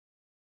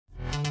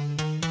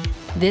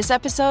This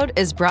episode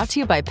is brought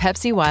to you by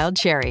Pepsi Wild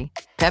Cherry.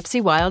 Pepsi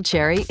Wild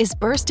Cherry is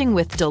bursting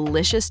with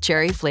delicious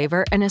cherry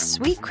flavor and a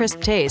sweet,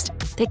 crisp taste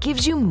that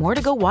gives you more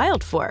to go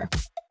wild for.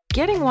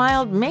 Getting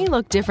wild may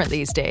look different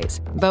these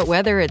days, but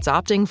whether it's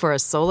opting for a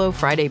solo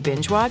Friday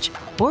binge watch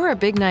or a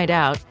big night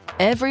out,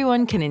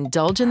 everyone can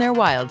indulge in their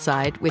wild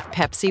side with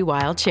Pepsi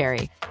Wild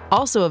Cherry.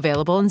 Also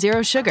available in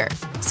Zero Sugar.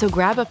 So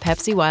grab a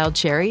Pepsi Wild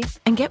Cherry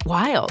and get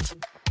wild.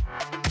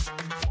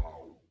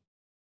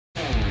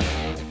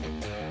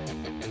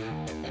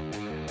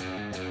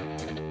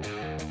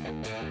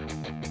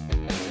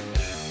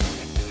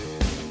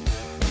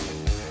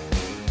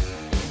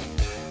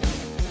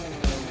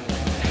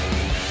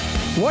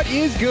 What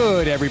is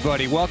good,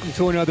 everybody? Welcome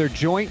to another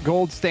joint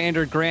Gold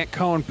Standard Grant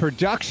Cohn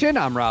production.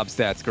 I'm Rob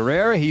Stats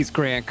Guerrera. He's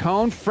Grant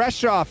Cohn,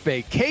 fresh off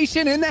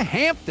vacation in the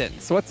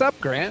Hamptons. What's up,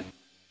 Grant?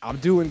 I'm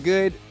doing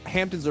good.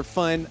 Hamptons are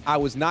fun. I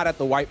was not at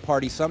the white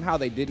party. Somehow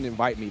they didn't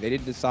invite me. They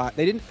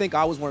didn't think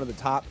I was one of the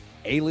top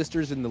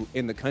A-listers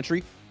in the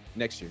country.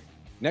 Next year,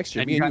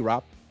 me and you,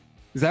 Rob.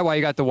 Is that why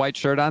you got the white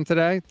shirt on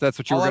today? That's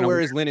what you were going to wear? All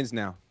I wear is linens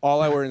now.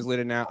 All I wear is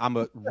linen now. I'm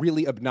a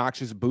really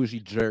obnoxious, bougie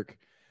jerk,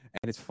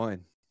 and it's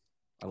fun.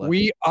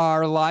 We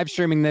are live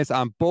streaming this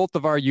on both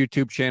of our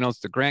YouTube channels,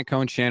 the Grant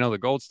Cohn channel, the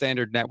Gold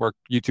Standard Network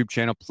YouTube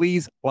channel.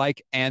 Please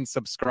like and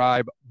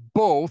subscribe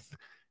both.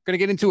 Going to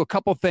get into a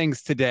couple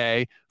things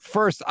today.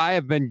 First, I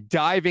have been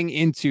diving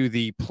into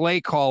the Play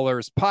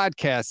Callers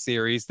podcast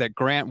series that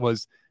Grant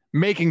was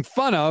making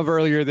fun of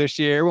earlier this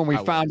year when we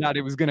found out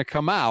it was going to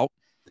come out.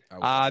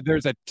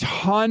 There's a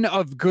ton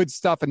of good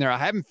stuff in there. I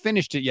haven't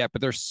finished it yet,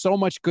 but there's so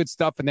much good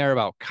stuff in there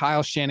about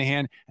Kyle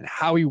Shanahan and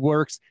how he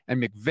works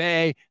and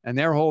McVay and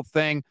their whole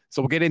thing.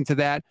 So we'll get into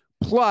that.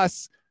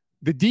 Plus,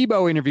 the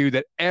Debo interview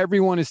that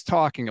everyone is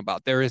talking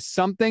about. There is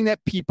something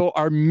that people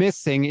are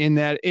missing in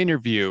that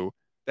interview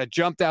that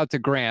jumped out to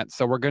Grant.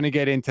 So we're going to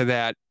get into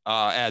that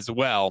as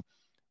well.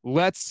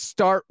 Let's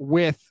start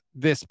with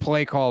this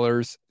Play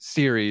Callers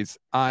series.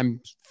 I'm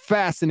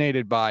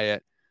fascinated by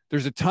it.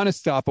 There's a ton of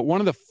stuff, but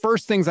one of the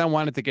first things I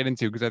wanted to get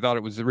into, because I thought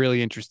it was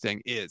really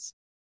interesting, is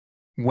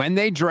when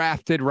they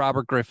drafted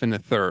Robert Griffin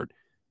III,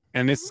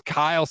 and this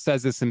Kyle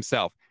says this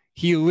himself,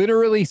 he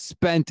literally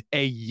spent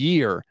a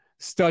year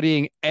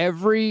studying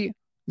every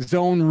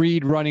zone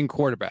read running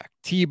quarterback,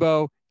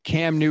 Tebow,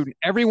 Cam Newton,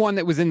 everyone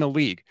that was in the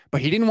league,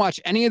 but he didn't watch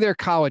any of their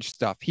college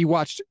stuff. He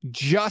watched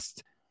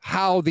just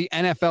how the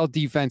NFL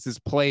defenses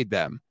played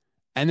them.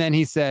 And then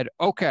he said,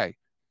 okay,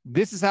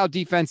 this is how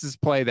defenses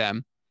play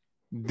them.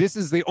 This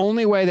is the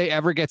only way they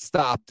ever get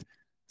stopped.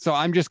 So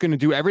I'm just going to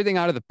do everything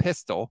out of the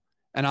pistol,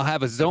 and I'll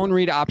have a zone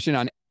read option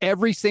on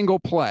every single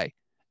play.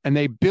 And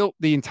they built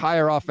the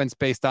entire offense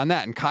based on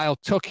that. And Kyle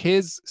took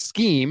his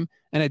scheme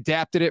and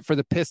adapted it for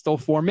the pistol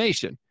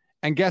formation.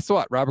 And guess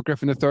what? Robert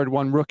Griffin III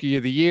won Rookie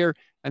of the Year,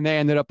 and they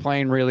ended up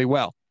playing really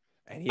well.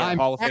 And he had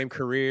a Hall of Fame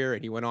career,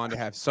 and he went on to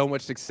have so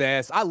much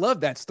success. I love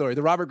that story.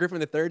 The Robert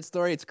Griffin III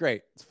story, it's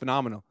great. It's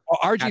phenomenal. Well,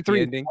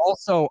 RG3 is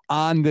also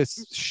on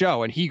this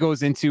show, and he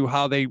goes into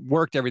how they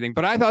worked everything.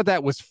 But I thought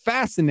that was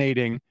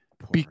fascinating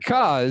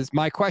because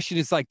my question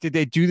is, like, did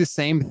they do the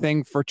same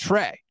thing for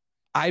Trey?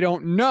 I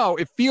don't know.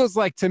 It feels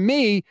like, to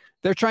me,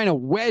 they're trying to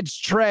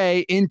wedge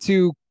Trey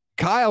into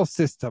Kyle's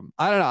system.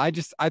 I don't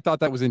know. I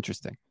thought that was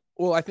interesting.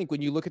 Well, I think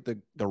when you look at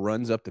the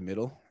runs up the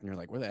middle, and you're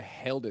like, where the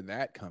hell did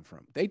that come from?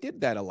 They did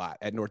that a lot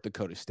at North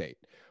Dakota State.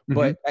 Mm-hmm.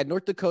 But at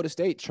North Dakota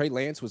State, Trey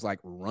Lance was like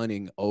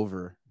running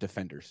over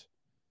defenders.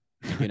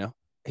 You know?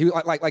 He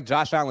like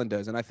Josh Allen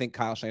does. And I think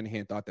Kyle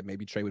Shanahan thought that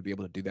maybe Trey would be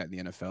able to do that in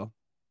the NFL.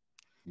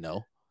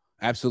 No,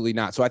 absolutely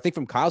not. So I think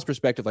from Kyle's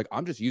perspective, like,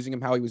 I'm just using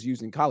him how he was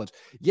used in college.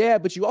 Yeah,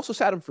 but you also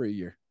sat him for a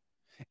year.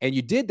 And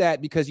you did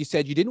that because you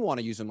said you didn't want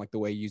to use him like the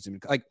way you used him.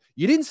 Like,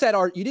 you didn't sit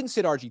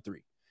RG3.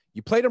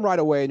 You played him right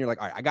away, and you're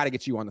like, all right, I got to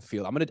get you on the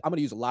field. I'm gonna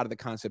use a lot of the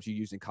concepts you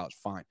used in college.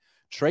 Fine.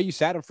 Trey, you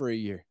sat him for a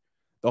year.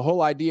 The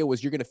whole idea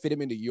was you're going to fit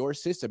him into your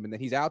system, and then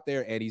he's out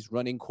there, and he's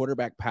running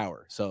quarterback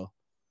power. So,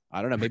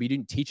 I don't know. Maybe you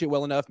didn't teach it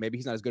well enough. Maybe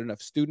he's not as good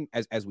enough student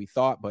as we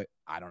thought, but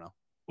I don't know.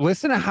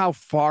 Listen to how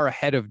far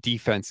ahead of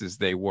defenses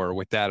they were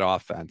with that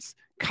offense.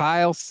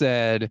 Kyle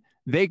said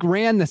they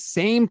ran the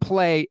same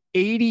play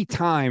 80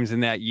 times in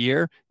that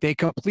year. They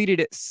completed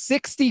it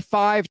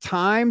 65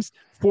 times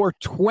for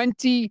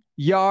 20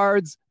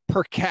 yards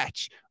per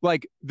catch.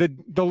 Like, the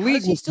league.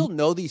 Does he still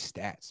know these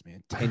stats,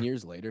 man? 10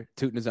 years later,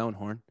 tooting his own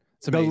horn.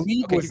 The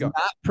league was not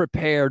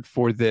prepared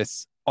for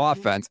this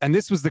offense. And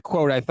this was the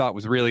quote I thought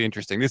was really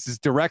interesting. This is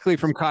directly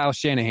from Kyle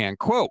Shanahan.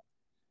 Quote,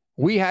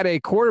 "We had a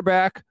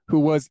quarterback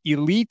who was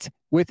elite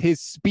with his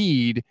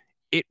speed.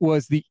 It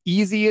was the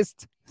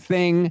easiest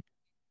thing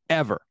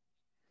ever."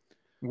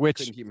 Which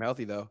couldn't keep him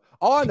healthy, though.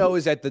 All I know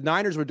is that the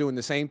Niners were doing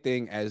the same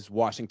thing as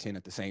Washington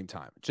at the same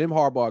time. Jim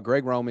Harbaugh,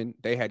 Greg Roman,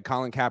 they had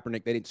Colin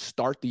Kaepernick. They didn't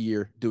start the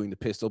year doing the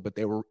pistol, but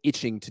they were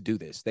itching to do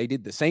this. They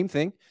did the same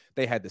thing.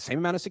 They had the same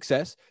amount of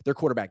success. Their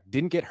quarterback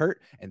didn't get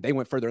hurt, and they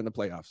went further in the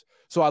playoffs.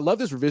 So I love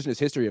this revisionist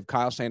history of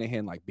Kyle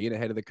Shanahan, like, being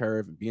ahead of the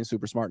curve and being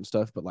super smart and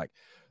stuff. But, like,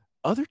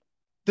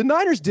 the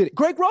Niners did it.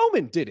 Greg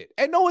Roman did it,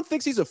 and no one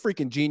thinks he's a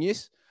freaking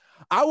genius.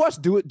 I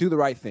watched Do the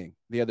Right Thing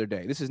the other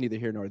day. This is neither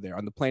here nor there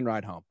on the plane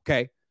ride home.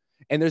 Okay.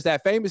 And there's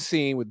that famous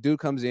scene where dude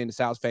comes in, the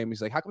South's famous.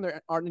 He's like, how come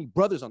there aren't any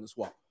brothers on this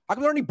wall? How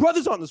come there aren't any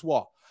brothers on this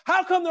wall?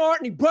 How come there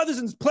aren't any brothers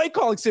in this play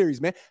calling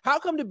series, man? How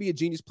come to be a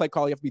genius play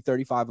caller, you have to be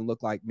 35 and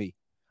look like me?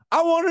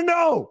 I want to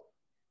know.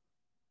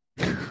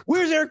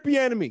 Where's Eric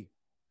Bieniemy?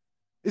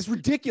 It's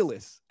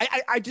ridiculous.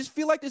 I just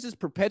feel like this is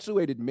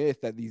perpetuated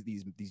myth that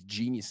these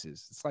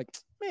geniuses. It's like,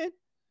 man,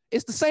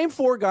 it's the same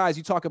four guys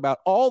you talk about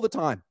all the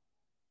time.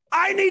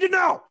 I need to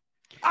know.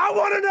 I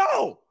want to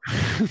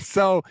know.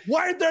 So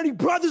why aren't there any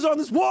brothers on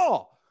this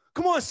wall?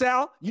 Come on,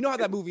 Sal. You know how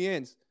that movie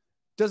ends.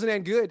 Doesn't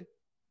end good.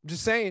 I'm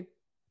just saying,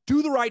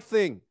 do the right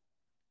thing.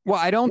 Well,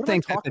 I don't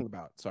think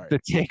the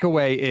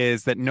takeaway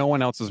is that no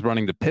one else is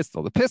running the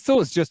pistol. The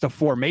pistol is just a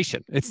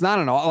formation. It's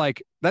not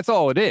that's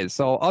all it is.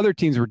 So other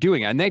teams were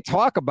doing it. And they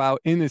talk about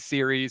in the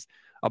series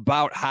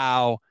about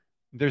how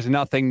there's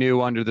nothing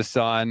new under the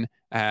sun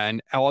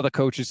and all the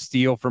coaches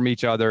steal from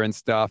each other and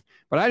stuff.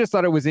 But I just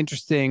thought it was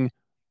interesting,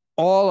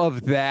 all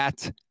of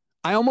that.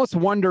 I almost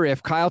wonder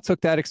if Kyle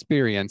took that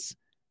experience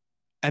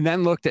and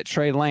then looked at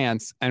Trey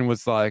Lance and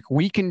was like,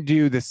 we can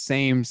do the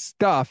same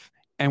stuff.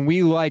 And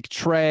we like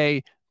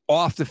Trey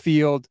off the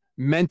field,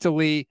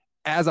 mentally,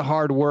 as a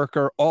hard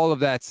worker, all of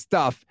that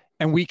stuff.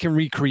 And we can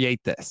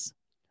recreate this.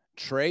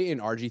 Trey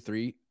and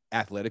RG3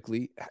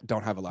 athletically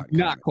don't have a lot in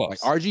common. Not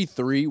close. Like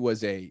RG3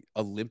 was a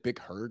Olympic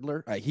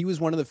hurdler. He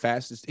was one of the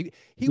fastest.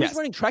 He was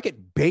running track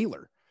at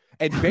Baylor.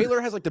 And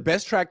Baylor has like the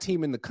best track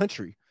team in the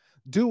country.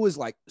 Dude was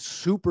like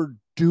super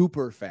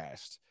duper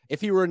fast.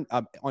 If he were in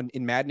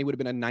Madden, he would have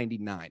been a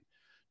 99.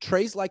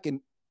 Trey's like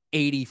an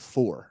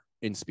 84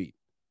 in speed,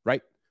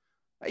 right?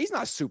 He's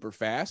not super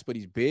fast, but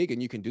he's big and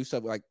you can do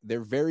stuff. Like, they're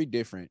very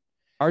different.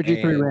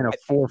 RG3 ran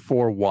a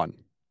 4.41.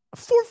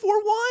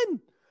 4.41.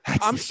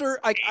 I'm sure.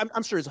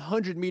 I'm sure his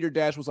 100-meter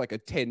dash was like a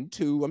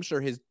 10.2. I'm sure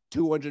his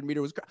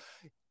 200-meter was.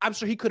 I'm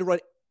sure he could have run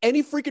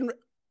any freaking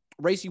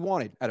race he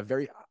wanted at a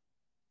very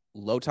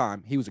low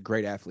time. He was a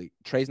great athlete.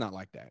 Trey's not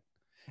like that.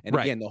 And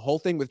again, the whole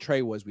thing with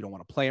Trey was we don't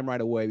want to play him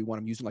right away. We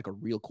want him using like a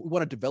real. We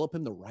want to develop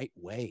him the right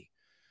way.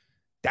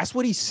 That's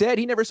what he said.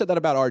 He never said that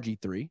about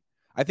RG3.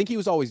 I think he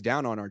was always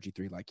down on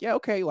RG3. Like, yeah,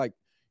 okay, like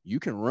you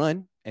can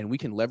run and we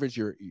can leverage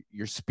your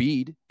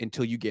speed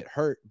until you get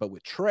hurt. But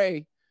with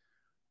Trey,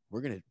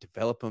 we're going to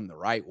develop him the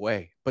right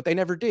way. But they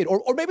never did.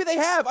 Or maybe they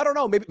have. I don't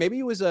know. Maybe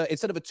it was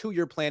instead of a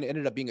 2-year plan, it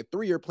ended up being a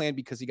 3-year plan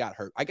because he got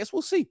hurt. I guess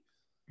we'll see.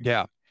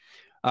 Yeah.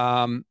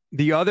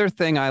 The other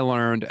thing I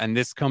learned, and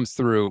this comes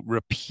through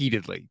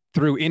repeatedly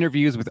through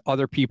interviews with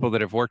other people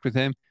that have worked with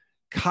him,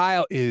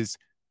 Kyle is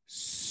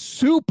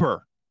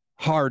super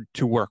hard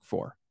to work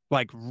for,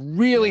 like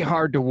really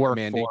hard to work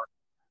for.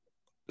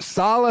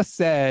 Saleh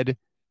said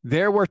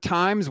there were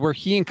times where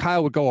he and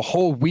Kyle would go a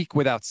whole week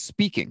without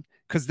speaking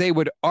because they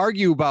would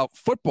argue about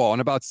football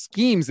and about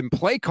schemes and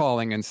play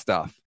calling and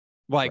stuff.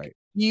 Like,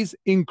 he's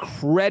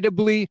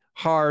incredibly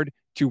hard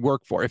to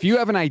work for. If you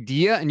have an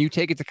idea and you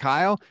take it to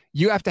Kyle,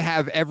 you have to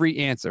have every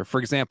answer. For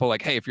example,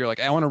 like, hey, if you're like,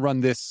 I want to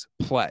run this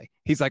play,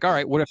 he's like, all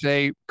right, what if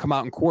they come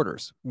out in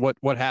quarters? What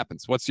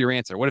happens? What's your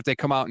answer? What if they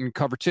come out in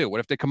cover 2?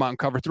 What if they come out in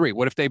cover 3?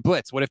 What if they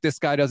blitz? What if this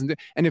guy doesn't do?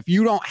 And if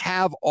you don't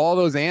have all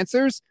those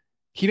answers,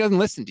 he doesn't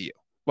listen to you.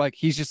 Like,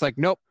 he's just like,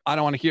 nope, I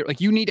don't want to hear it.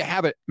 Like, you need to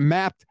have it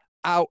mapped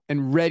out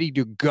and ready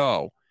to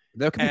go.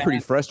 That can be pretty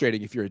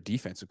frustrating if you're a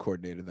defensive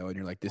coordinator, though, and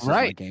you're like, this is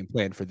my game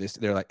plan for this.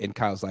 They're like, and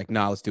Kyle's like,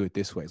 nah, let's do it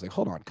this way. It's like,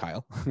 hold on,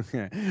 Kyle.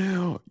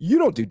 You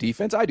don't do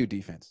defense. I do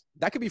defense.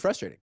 That could be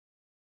frustrating.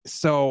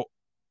 So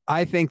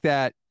I think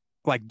that,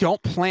 like,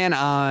 don't plan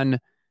on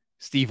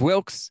Steve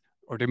Wilkes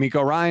or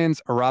D'Amico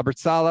Ryans or Robert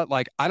Saleh.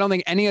 Like, I don't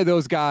think any of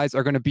those guys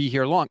are going to be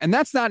here long. And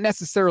that's not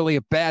necessarily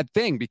a bad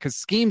thing because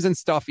schemes and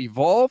stuff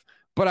evolve.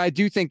 But I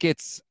do think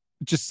it's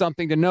just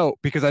something to note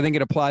because I think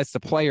it applies to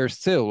players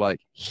too.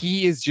 Like,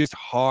 he is just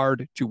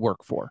hard to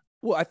work for.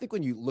 Well, I think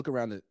when you look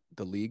around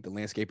the league, the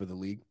landscape of the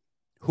league,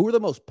 who are the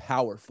most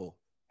powerful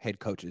head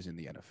coaches in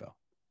the NFL?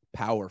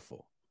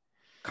 Powerful.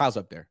 Kyle's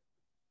up there.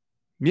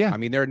 Yeah. I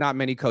mean, there are not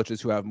many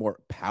coaches who have more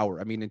power.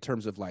 I mean, in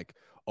terms of like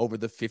over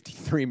the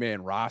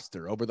 53-man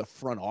roster, over the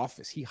front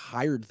office, he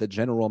hired the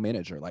general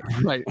manager. Like,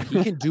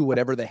 he can do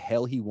whatever the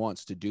hell he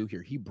wants to do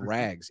here. He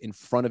brags in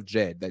front of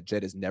Jed that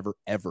Jed has never,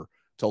 ever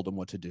told him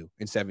what to do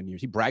in 7 years.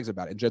 He brags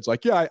about it. And Jed's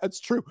like, yeah, that's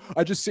true.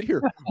 I just sit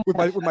here with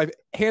my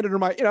hand under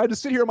my, I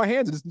just sit here in my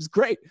hands and it's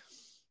great.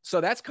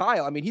 So that's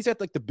Kyle. I mean, he's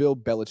at like the Bill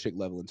Belichick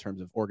level in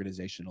terms of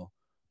organizational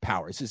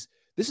power. This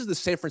is the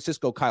San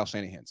Francisco Kyle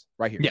Shanahan's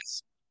right here.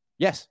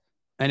 Yes.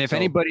 And if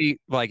anybody,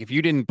 like, if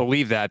you didn't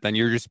believe that, then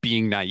you're just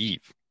being naive.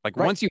 Like,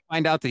 once you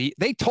find out that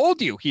they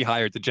told you he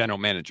hired the general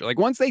manager, like,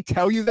 once they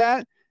tell you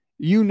that,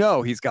 you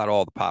know he's got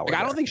all the power. Like,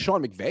 I don't think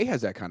Sean McVay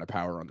has that kind of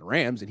power on the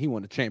Rams, and he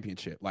won a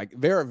championship. Like,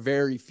 there are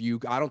very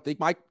few. I don't think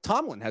Mike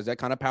Tomlin has that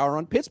kind of power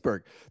on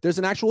Pittsburgh. There's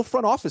an actual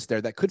front office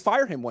there that could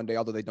fire him one day,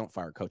 although they don't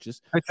fire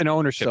coaches. It's an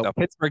ownership, though.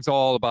 Pittsburgh's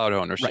all about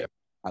ownership. Right.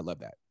 I love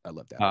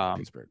that.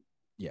 Pittsburgh.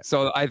 Yeah.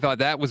 So I thought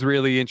that was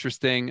really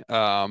interesting.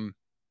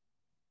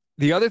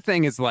 The other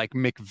thing is, like,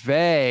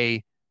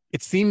 McVay,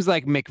 it seems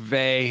like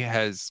McVay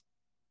has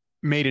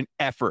made an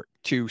effort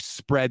to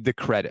spread the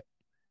credit.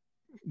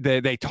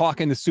 They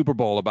talk in the Super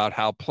Bowl about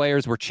how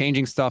players were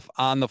changing stuff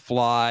on the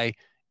fly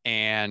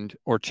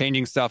or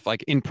changing stuff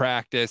like in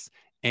practice,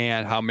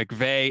 and how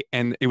McVay,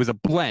 and it was a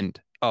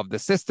blend of the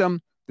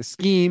system, the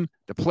scheme,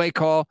 the play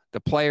call, the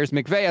players.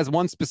 McVay has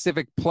one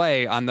specific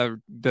play on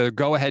the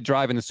go-ahead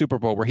drive in the Super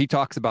Bowl where he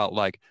talks about,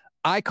 like,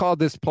 I called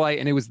this play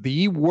and it was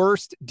the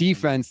worst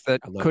defense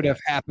that could have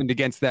happened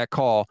against that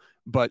call,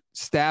 but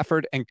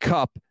Stafford and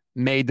Kupp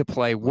made the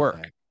play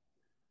work.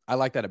 I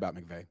like that about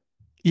McVay.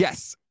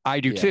 Yes, I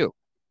do too.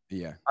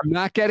 Yeah. I'm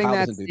not getting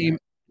Kyle that same.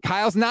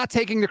 Kyle's not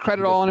taking the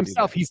credit all on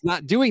himself. He's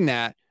not doing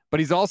that, but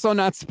he's also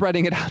not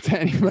spreading it out to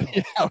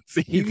anybody else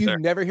either. You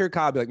never hear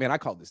Kyle be like, man, I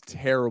called this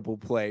terrible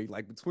play.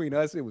 Like, between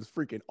us, it was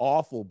freaking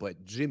awful,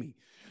 but Jimmy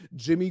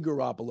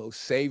Garoppolo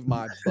saved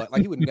my butt.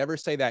 Like, he would never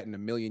say that in a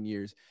million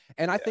years.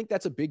 And I think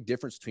that's a big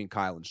difference between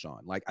Kyle and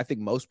Sean. Like, I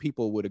think most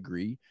people would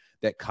agree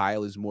that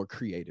Kyle is more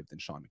creative than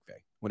Sean McVay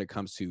when it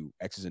comes to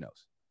X's and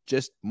O's.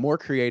 Just more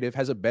creative,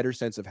 has a better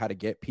sense of how to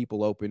get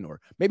people open,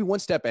 or maybe one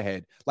step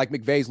ahead. Like,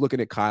 McVay's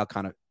looking at Kyle,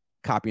 kind of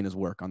copying his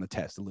work on the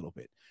test a little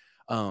bit.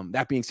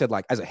 That being said,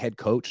 like, as a head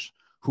coach,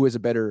 who does a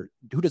better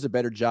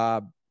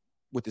job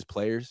with his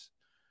players?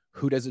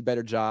 Who does a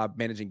better job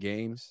managing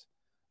games?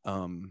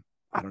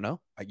 I don't know.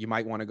 You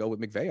might want to go with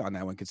McVay on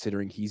that one,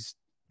 considering he's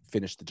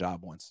finished the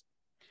job once.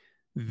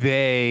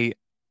 They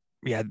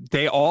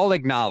all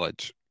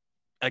acknowledge,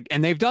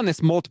 and they've done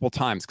this multiple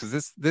times,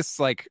 because this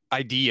like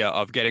idea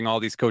of getting all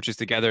these coaches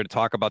together to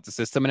talk about the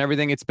system and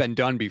everything, it's been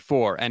done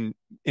before, and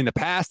in the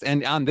past,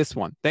 and on this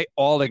one, they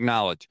all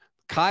acknowledge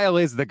Kyle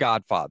is the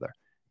godfather.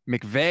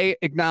 McVay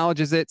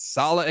acknowledges it.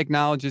 Saleh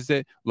acknowledges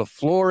it.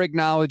 LaFleur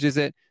acknowledges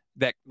it.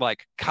 That,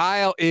 like,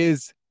 Kyle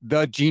is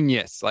the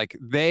genius. Like,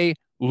 they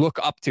look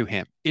up to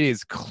him. It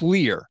is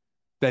clear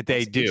that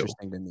they do.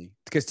 Interesting to me,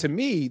 because to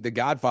me, the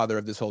godfather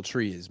of this whole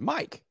tree is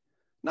Mike,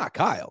 not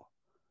Kyle.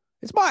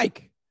 It's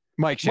Mike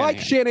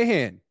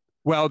Shanahan.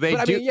 Well,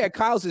 I mean,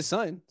 Kyle's his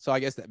son, so I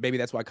guess that maybe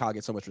that's why Kyle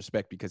gets so much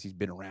respect, because he's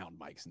been around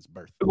Mike since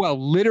birth. Well,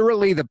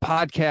 literally, the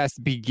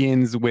podcast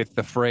begins with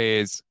the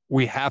phrase,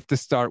 "We have to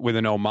start with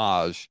an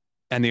homage,"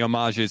 and the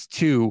homage is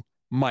to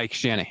Mike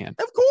Shanahan.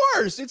 Of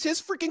course, it's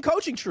his freaking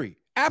coaching tree.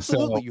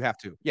 Absolutely, you have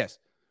to. Yes.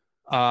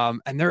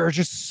 And there are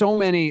just so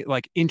many,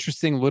 like,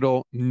 interesting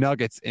little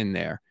nuggets in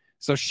there.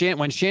 So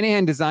when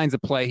Shanahan designs a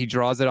play, he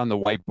draws it on the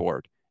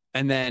whiteboard.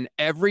 And then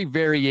every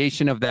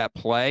variation of that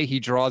play, he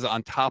draws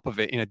on top of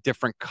it in a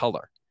different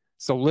color.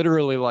 So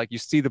literally, like, you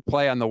see the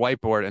play on the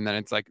whiteboard, and then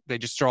it's like they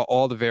just draw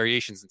all the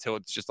variations until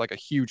it's just like a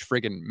huge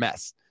friggin'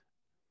 mess.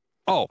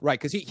 Oh, right,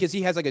 because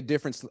he has like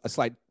a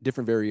slight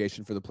different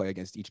variation for the play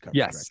against each coverage.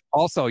 Yes. Right?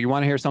 Also, you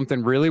want to hear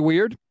something really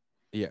weird?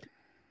 Yeah.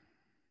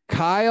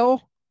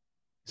 Kyle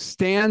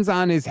stands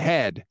on his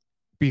head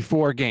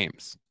before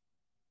games.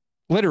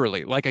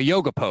 Literally, like a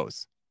yoga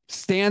pose.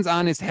 Stands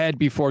on his head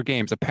before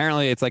games.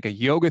 Apparently, it's like a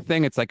yoga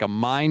thing. It's like a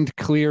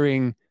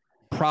mind-clearing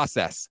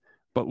process.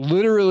 But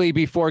literally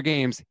before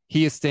games,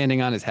 he is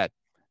standing on his head.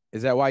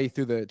 Is that why he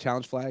threw the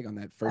challenge flag on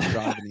that first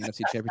drive in the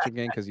NFC Championship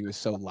game? Because he was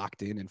so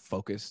locked in and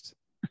focused?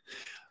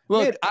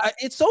 Look,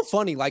 it's so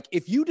funny. Like,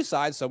 if you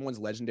decide someone's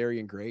legendary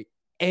and great,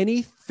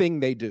 anything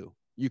they do,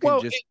 you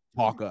can just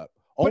talk up.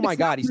 Oh my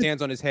God, he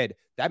stands on his head.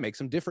 That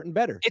makes him different and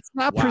better. It's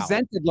not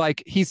presented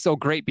like he's so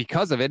great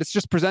because of it. It's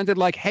just presented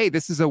like, hey,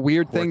 this is a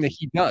weird thing that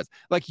he does.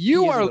 Like,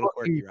 you are looking,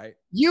 quirky, right?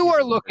 You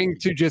are looking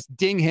to just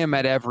ding him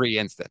at every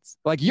instance.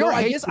 Like, you're.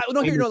 Let me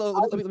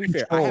be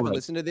fair. I haven't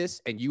listened to this,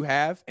 and you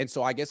have, and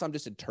so I guess I'm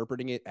just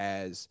interpreting it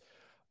as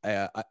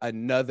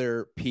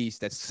another piece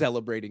that's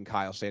celebrating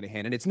Kyle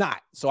Shanahan, and it's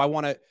not. So I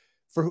want to,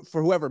 for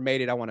whoever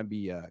made it, I want to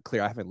be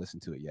clear. I haven't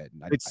listened to it yet.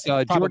 It's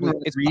Jordan.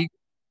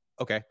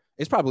 Okay.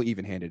 It's probably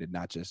even-handed and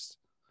not just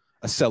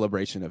a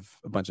celebration of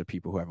a bunch of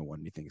people who haven't won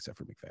anything except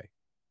for McVay.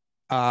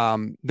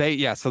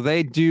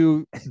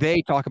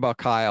 They talk about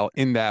Kyle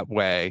in that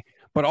way,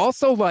 but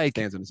also, like,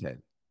 stands on his head.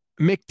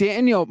 Mike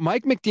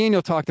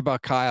McDaniel talked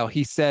about Kyle.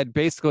 He said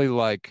basically,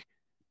 like,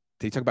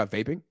 did he talk about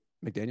vaping?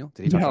 McDaniel?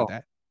 Did he talk about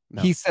that?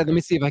 No. He said, let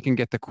me see if I can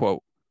get the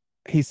quote.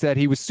 He said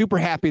he was super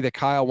happy that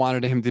Kyle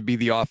wanted him to be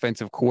the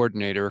offensive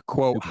coordinator,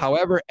 quote,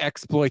 however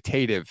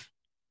exploitative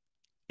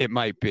it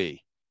might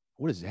be.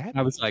 What does that mean?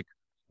 I was like,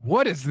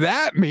 what does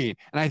that mean?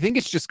 And I think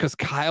it's just because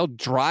Kyle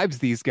drives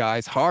these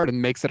guys hard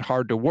and makes it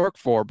hard to work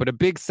for. But a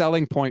big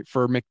selling point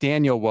for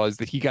McDaniel was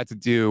that he got to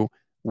do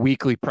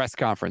weekly press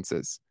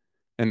conferences.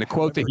 And the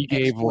quote that he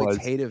gave was,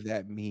 exploitative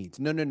that means.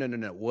 No.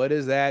 What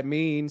does that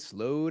mean?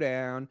 Slow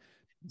down.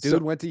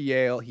 Dude went to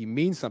Yale. He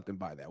means something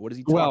by that. What is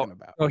he talking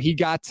about? So he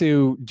got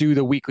to do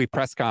the weekly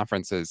press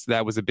conferences.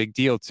 That was a big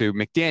deal to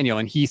McDaniel.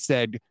 And he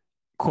said,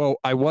 quote,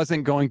 I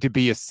wasn't going to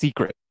be a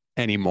secret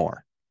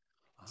anymore.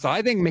 So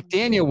I think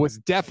McDaniel was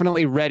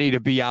definitely ready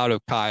to be out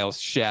of Kyle's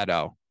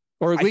shadow.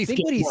 Or at least I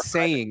think what he's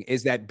saying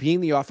is that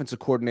being the offensive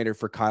coordinator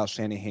for Kyle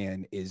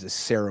Shanahan is a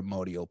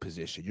ceremonial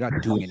position. You're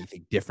not doing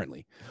anything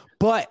differently.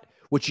 But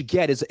what you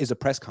get is a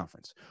press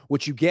conference.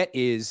 What you get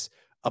is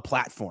a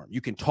platform.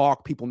 You can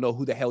talk. People know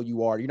who the hell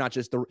you are. You're not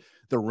just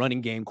the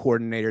running game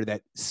coordinator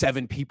that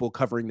 7 people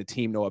covering the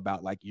team know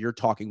about. Like, you're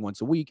talking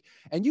once a week.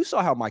 And you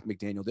saw how Mike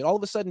McDaniel did. All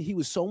of a sudden, he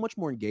was so much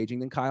more engaging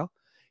than Kyle.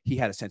 He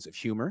had a sense of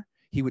humor.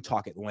 He would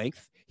talk at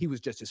length. He was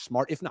just as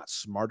smart, if not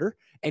smarter.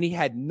 And he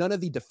had none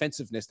of the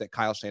defensiveness that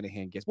Kyle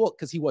Shanahan gets. Well,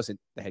 because he wasn't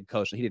the head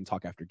coach. So he didn't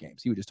talk after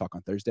games. He would just talk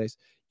on Thursdays.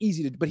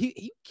 Easy to, but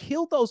he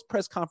killed those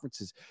press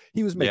conferences.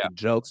 He was making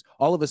jokes.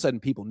 All of a sudden,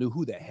 people knew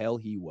who the hell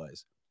he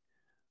was.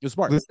 It was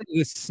smart. Listen to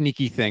this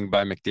sneaky thing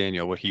by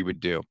McDaniel, what he would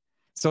do.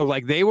 So,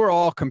 like, they were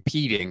all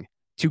competing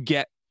to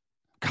get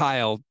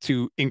Kyle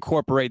to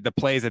incorporate the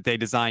plays that they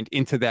designed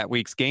into that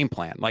week's game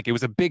plan. Like, it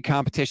was a big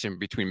competition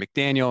between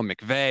McDaniel,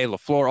 McVay,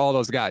 LaFleur, all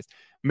those guys.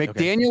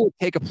 McDaniel would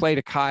take a play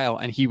to Kyle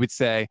and he would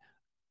say,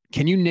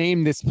 "Can you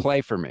name this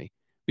play for me?"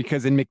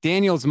 Because in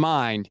McDaniel's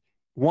mind,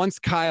 once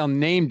Kyle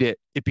named it,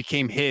 it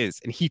became his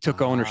and he took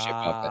ownership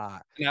of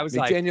it. And I was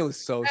McDaniel like, is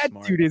so that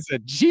smart. dude is a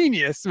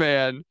genius,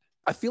 man.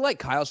 I feel like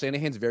Kyle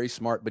Shanahan's very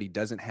smart, but he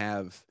doesn't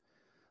have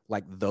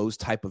like those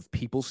type of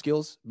people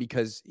skills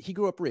because he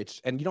grew up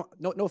rich. And you don't,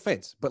 no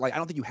offense, but like, I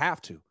don't think you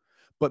have to.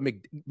 But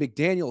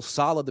McDaniel,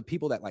 Saleh, the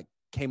people that like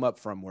came up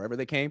from wherever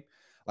they came,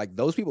 like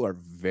those people are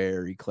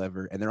very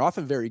clever and they're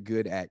often very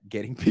good at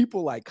getting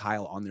people like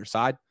Kyle on their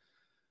side.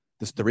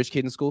 This is the rich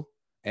kid in school.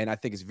 And I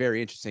think it's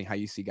very interesting how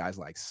you see guys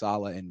like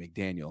Saleh and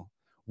McDaniel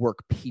work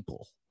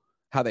people,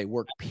 how they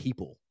work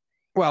people.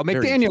 Well,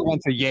 McDaniel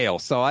went to Yale,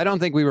 so I don't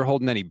think we were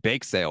holding any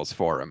bake sales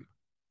for him.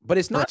 But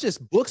it's not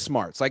just book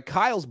smarts. Like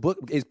Kyle's book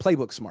is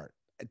playbook smart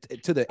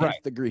to the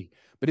nth degree.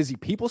 But is he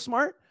people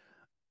smart?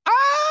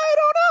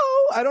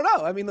 I don't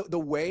know. I mean, the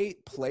way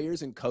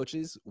players and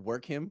coaches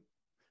work him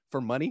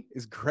for money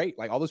is great.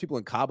 Like all those people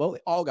in Cabo, they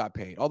all got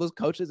paid. All those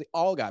coaches, they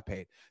all got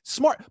paid.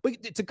 Smart.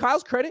 But to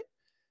Kyle's credit,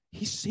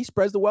 he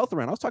spreads the wealth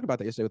around. I was talking about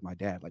that yesterday with my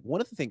dad. Like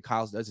one of the things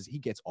Kyle does is he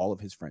gets all of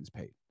his friends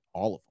paid.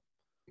 All of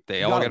them.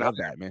 They all get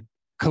that, man.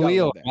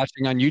 Khalil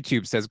watching on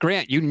YouTube says,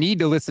 "Grant, you need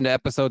to listen to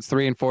episodes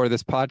 3 and 4 of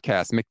this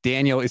podcast.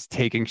 McDaniel is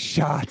taking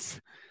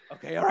shots."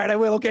 Okay, all right, I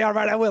will. Okay, all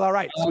right, I will. All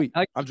right, sweet.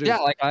 Like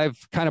I've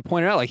kind of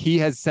pointed out, like he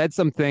has said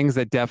some things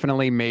that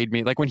definitely made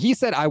me like when he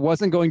said I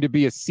wasn't going to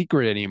be a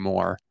secret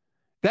anymore.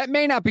 That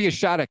may not be a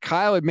shot at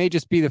Kyle. It may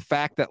just be the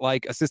fact that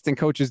like assistant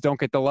coaches don't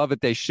get the love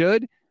that they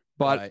should.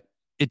 But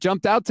it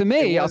jumped out to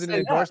me. It wasn't an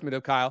endorsement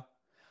of Kyle.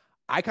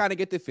 I kind of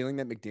get the feeling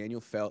that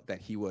McDaniel felt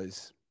that he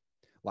was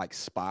like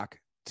Spock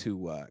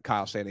to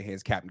Kyle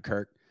Shanahan's Captain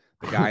Kirk,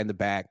 the guy in the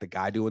back, the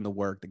guy doing the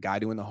work, the guy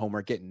doing the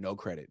homework, getting no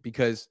credit.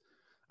 Because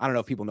I don't know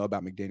if people know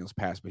about McDaniel's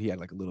past, but he had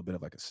like a little bit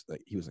of like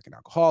he was like an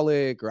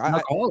alcoholic, or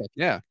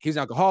he was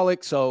an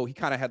alcoholic, so he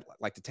kind of had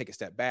like to take a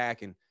step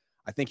back, and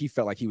I think he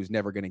felt like he was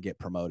never going to get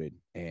promoted,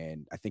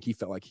 and I think he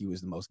felt like he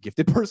was the most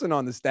gifted person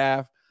on the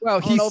staff.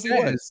 Well, he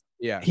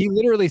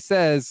literally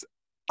says,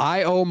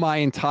 "I owe my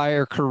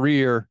entire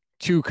career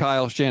to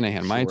Kyle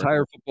Shanahan, my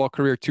entire football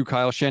career to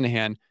Kyle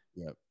Shanahan."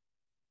 Yep.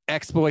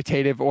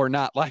 Exploitative or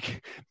not,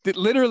 like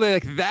literally,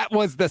 like that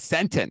was the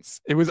sentence.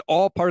 It was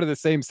all part of the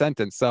same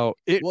sentence. So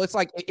it's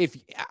like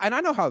and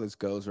I know how this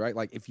goes, right?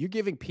 Like if you're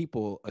giving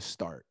people a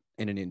start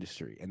in an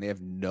industry and they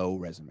have no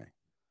resume,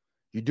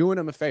 you're doing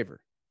them a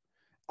favor.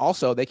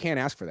 Also, they can't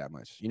ask for that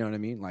much. You know what I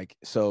mean? Like,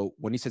 so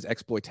when he says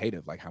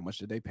exploitative, like how much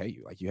did they pay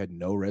you? Like you had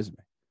no resume.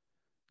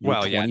 You're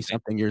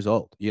 20-something years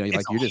old. You know,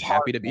 like you're just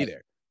happy to be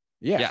there.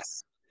 Yeah.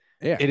 Yes.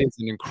 Yeah. It is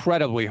an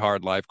incredibly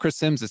hard life. Chris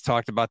Sims has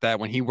talked about that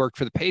when he worked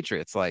for the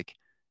Patriots. Like,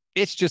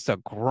 it's just a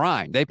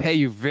grind. They pay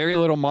you very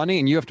little money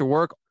and you have to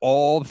work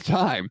all the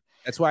time.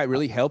 That's why it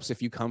really helps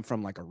if you come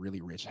from like a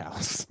really rich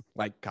house,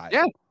 like Kyle.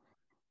 Yeah.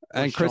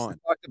 And Chris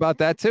talked about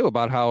that too,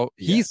 about how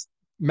he's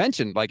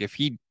mentioned, like, if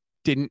he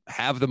didn't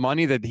have the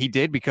money that he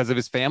did because of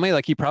his family,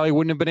 like he probably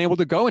wouldn't have been able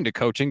to go into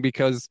coaching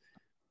because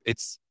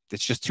it's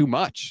just too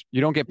much.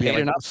 You don't get paid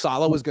enough.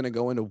 Saleh was going to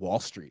go into Wall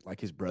Street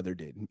like his brother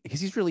did because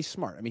he's really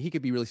smart. I mean, he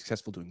could be really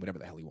successful doing whatever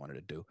the hell he wanted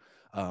to do.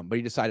 But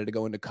he decided to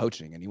go into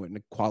coaching and he went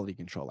into quality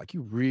control. Like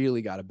you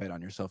really got to bet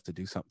on yourself to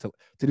do something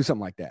to do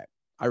something like that.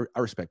 I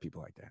respect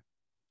people like that.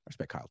 I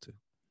respect Kyle too.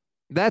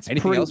 That's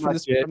anything else from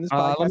this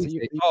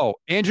podcast?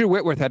 Andrew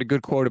Whitworth had a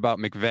good quote about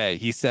McVay.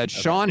 He said,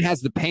 Sean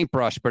has the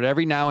paintbrush, but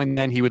every now and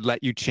then he would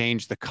let you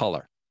change the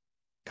color.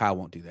 Kyle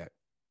won't do that.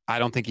 I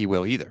don't think he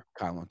will either.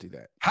 Kyle won't do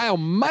that. Kyle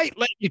might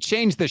let you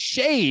change the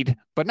shade,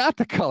 but not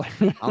the color.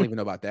 I don't even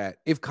know about that.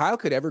 If Kyle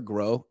could ever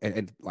grow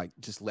and like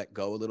just let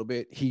go a little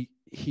bit, he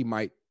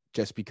might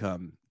just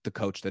become the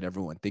coach that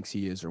everyone thinks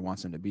he is or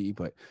wants him to be.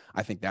 But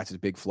I think that's his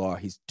big flaw.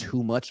 He's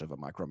too much of a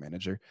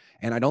micromanager.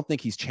 And I don't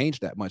think he's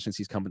changed that much since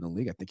he's come in the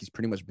league. I think he's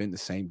pretty much been the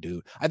same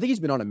dude. I think he's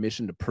been on a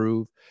mission to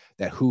prove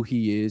that who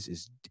he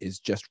is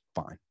just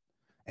fine.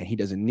 And he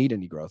doesn't need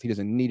any growth. He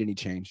doesn't need any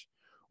change,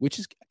 which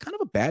is kind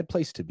of a bad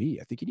place to be.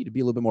 I think you need to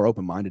be a little bit more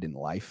open-minded in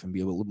life and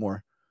be a little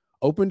more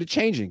open to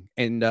changing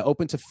and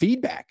open to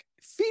feedback.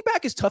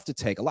 Feedback is tough to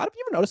take. You ever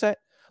notice that?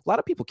 A lot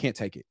of people can't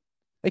take it.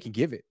 They can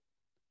give it.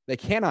 They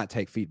cannot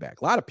take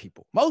feedback. A lot of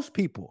people, most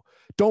people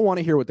don't want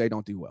to hear what they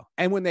don't do well.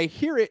 And when they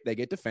hear it, they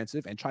get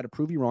defensive and try to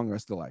prove you wrong the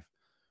rest of their life.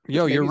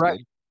 Yo, you're right.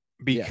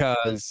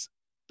 Because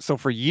So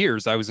for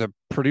years, I was a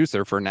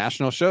producer for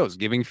national shows,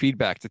 giving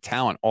feedback to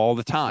talent all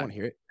the time. I want to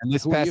hear it. And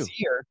this past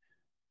year,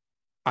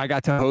 I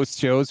got to host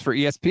shows for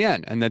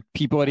ESPN, and the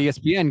people at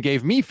ESPN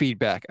gave me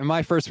feedback. And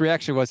my first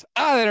reaction was,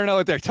 they don't know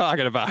what they're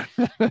talking about.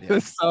 Yeah,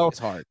 so it's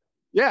hard.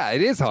 Yeah,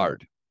 it is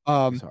hard.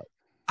 It's hard.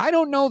 I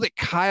don't know that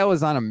Kyle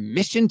is on a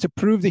mission to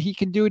prove that he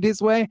can do it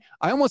his way.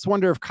 I almost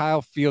wonder if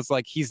Kyle feels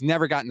like he's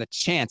never gotten the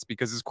chance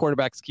because his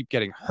quarterbacks keep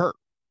getting hurt.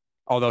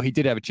 Although he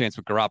did have a chance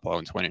with Garoppolo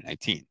in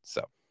 2019.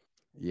 So,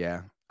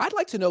 yeah. I'd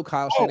like to know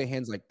Kyle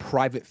Shanahan's like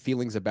private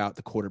feelings about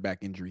the quarterback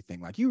injury thing.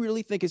 Like, you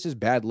really think it's just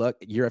bad luck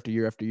year after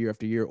year after year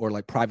after year, or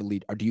like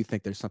privately, or do you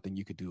think there's something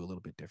you could do a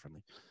little bit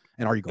differently?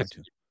 And are you going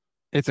to?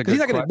 It's a good. He's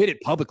not going to admit it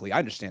publicly. I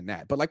understand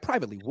that, but like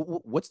privately,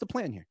 what's the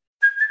plan here?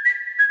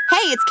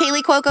 Hey, it's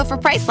Kaylee Cuoco for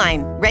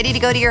Priceline. Ready to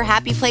go to your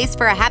happy place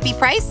for a happy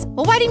price?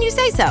 Well, why didn't you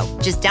say so?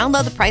 Just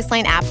download the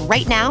Priceline app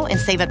right now and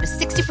save up to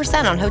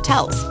 60% on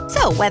hotels.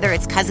 So whether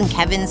it's Cousin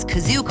Kevin's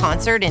Kazoo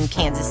Concert in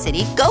Kansas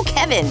City, go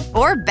Kevin,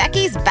 or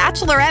Becky's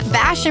Bachelorette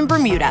Bash in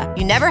Bermuda,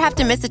 you never have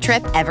to miss a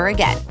trip ever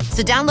again.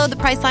 So download the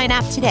Priceline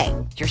app today.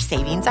 Your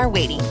savings are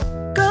waiting.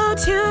 Go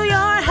to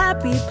your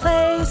happy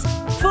place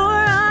for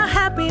a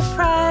happy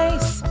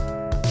price.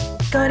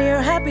 Go to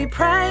your happy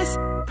price,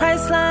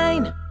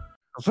 Priceline.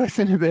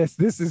 Listen to this.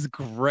 This is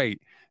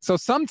great. So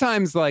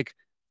sometimes like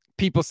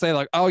people say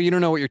like, oh, you don't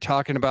know what you're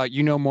talking about.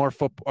 You know more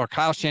football, or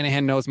Kyle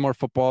Shanahan knows more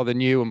football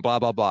than you, and blah,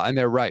 blah, blah. And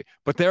they're right.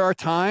 But there are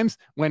times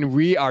when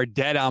we are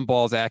dead on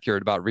balls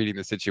accurate about reading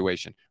the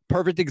situation.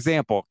 Perfect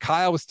example.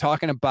 Kyle was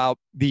talking about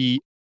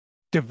the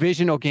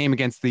divisional game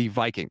against the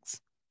Vikings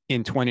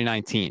in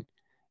 2019.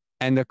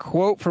 And the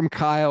quote from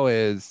Kyle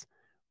is,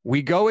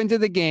 we go into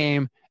the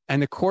game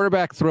and the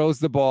quarterback throws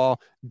the ball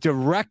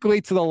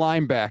directly to the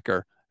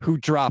linebacker, who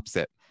drops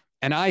it.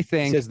 And I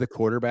think, says the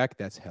quarterback.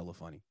 That's hella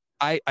funny.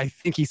 I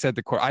think he said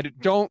the quarter. I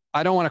don't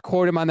want to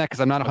quote him on that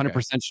because I'm not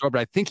 100% sure, but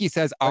I think he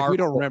says like we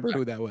don't remember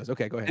who that was.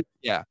 Okay, go ahead.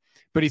 Yeah.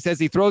 But he says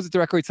he throws it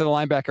directly to the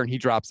linebacker and he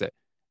drops it.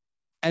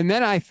 And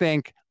then I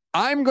think,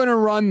 I'm going to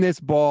run this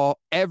ball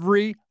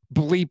every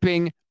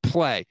bleeping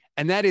play.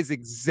 And that is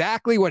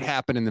exactly what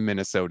happened in the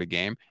Minnesota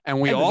game. And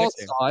we all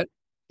saw it.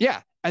 Yeah.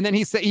 And then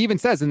he even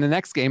says in the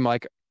next game,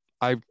 like,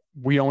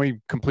 we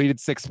only completed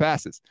 6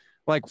 passes.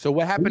 Like, so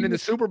what happened in the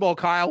Super Bowl,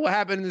 Kyle? What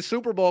happened in the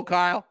Super Bowl,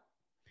 Kyle?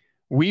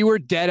 We were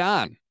dead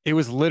on. It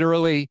was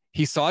literally,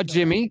 he saw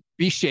Jimmy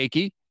be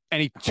shaky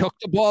and he took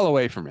the ball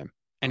away from him,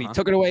 and he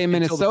took it away in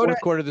Minnesota. Until the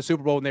fourth quarter of the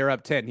Super Bowl when they were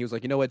up 10. He was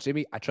like, you know what,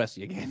 Jimmy? I trust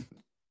you again.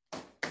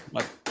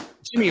 Like,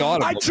 Jimmy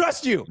audible. I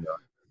trust you.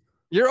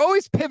 You're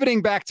always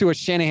pivoting back to a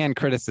Shanahan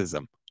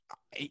criticism.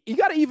 You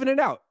got to even it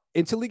out.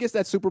 Until he gets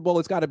that Super Bowl,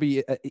 it's got to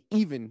be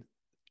even.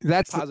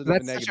 That's such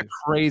a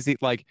crazy,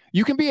 like,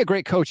 you can be a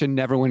great coach and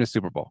never win a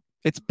Super Bowl.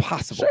 It's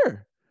possible.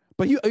 Sure.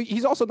 But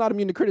he's also not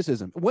immune to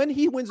criticism. When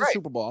he wins the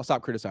Super Bowl, I'll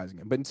stop criticizing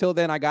him. But until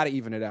then, I got to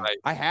even it out. Right.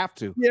 I have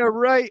to. Yeah,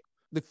 right.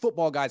 The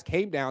football guys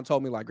came down,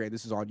 told me, like, Gray,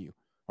 this is on you.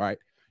 All right.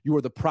 You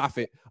are the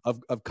prophet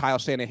of Kyle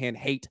Shanahan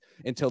hate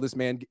until this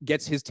man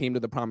gets his team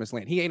to the promised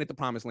land. He ain't at the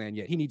promised land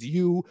yet. He needs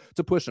you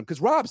to push him, because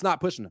Rob's not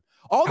pushing him.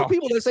 All the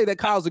people that say that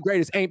Kyle's the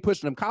greatest ain't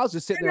pushing him. Kyle's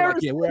just sitting there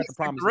like, yeah, we're at the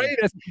promised land.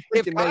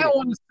 If Kyle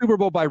won the Super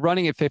Bowl by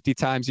running it 50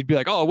 times, you'd be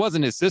like, oh, it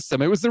wasn't his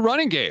system. It was the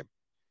running game.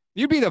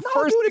 You'd be the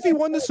first. Dude, if he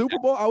won the Super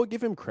Bowl, I would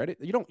give him credit.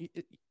 You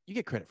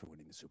get credit for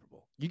winning the Super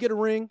Bowl. You get a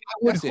ring.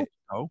 That's it.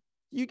 So.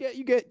 You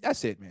get.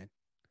 That's it, man.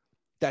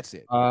 That's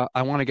it.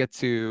 I want to get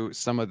to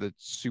some of the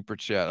super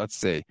chat. Let's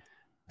see.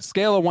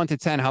 Scale of 1 to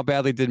 10. How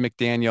badly did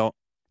McDaniel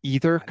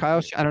either?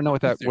 Kyle, I don't know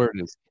what that word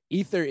is.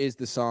 Ether is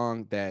the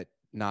song that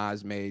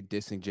Nas made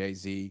dissing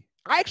Jay-Z.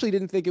 I actually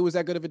didn't think it was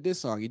that good of a diss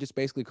song. He just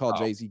basically called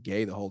Jay-Z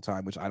gay the whole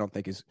time, which I don't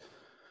think is.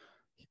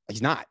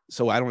 He's not.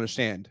 So I don't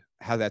understand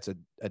how that's a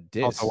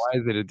diss. Also, why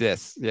is it a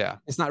diss? Yeah.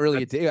 It's not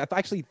really a diss. I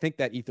actually think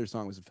that Ether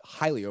song was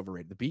highly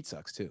overrated. The beat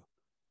sucks too.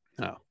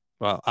 Oh,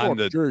 well, I'm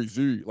the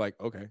Jay-Z. Like,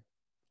 okay.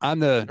 I'm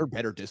the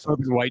better diss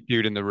urban white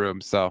dude in the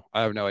room, so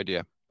I have no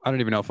idea. I don't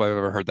even know if I've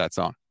ever heard that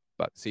song.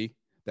 But see,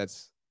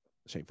 that's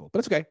shameful. But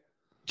it's okay.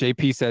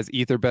 JP says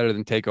Ether better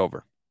than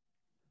Takeover.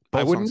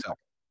 I wouldn't.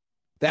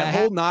 That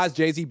whole Nas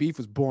Jay-Z beef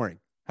was boring.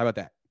 How about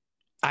that?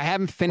 I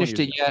haven't finished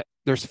it yet.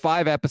 There's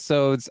 5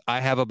 episodes. I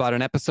have about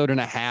an episode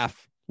and a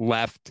half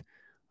left.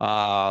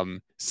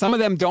 Some of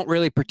them don't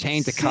really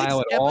pertain to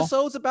Kyle at all.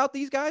 Episodes about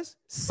these guys?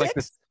 6?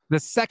 Like the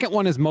second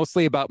one is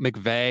mostly about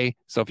McVay.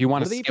 So if you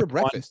want to eat for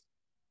breakfast.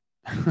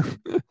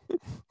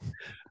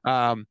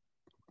 The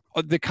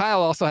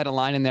Kyle also had a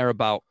line in there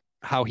about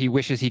how he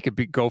wishes he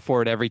could go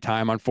for it every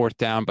time on 4th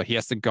down, but he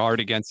has to guard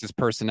against his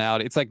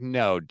personality. It's like,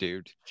 no,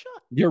 dude,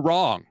 you're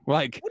wrong.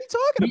 Like, what are you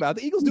talking about?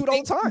 The Eagles do it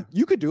all the time.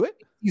 You could do it.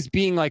 He's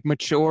being like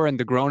mature and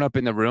the grown up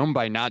in the room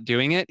by not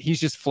doing it. He's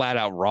just flat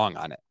out wrong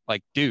on it.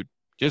 Like, dude,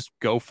 just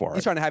go for it.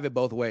 He's trying to have it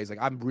both ways. Like,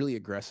 I'm really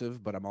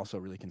aggressive, but I'm also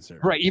really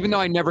conservative. Right. Even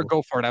though I never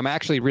go for it, I'm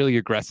actually really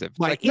aggressive.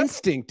 My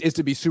instinct is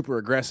to be super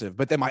aggressive,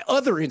 but then my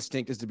other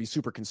instinct is to be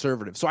super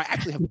conservative. So I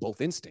actually have both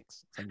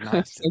instincts. It's like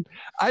nice.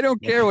 I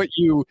don't care what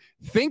you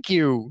think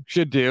you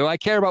should do. I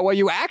care about what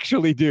you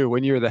actually do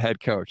when you're the head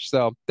coach.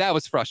 So that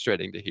was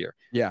frustrating to hear.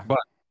 Yeah. But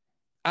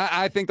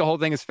I think the whole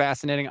thing is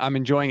fascinating. I'm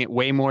enjoying it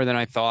way more than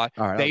I thought.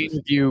 All right, They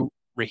interview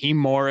Raheem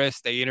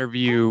Morris. They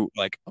interview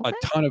like a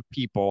ton of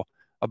people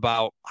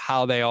about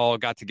how they all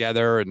got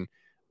together. And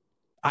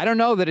I don't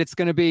know that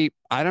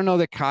I don't know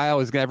that Kyle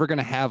is ever going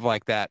to have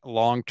like that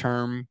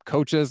long-term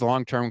coaches,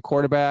 long-term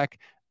quarterback.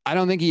 I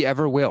don't think he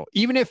ever will.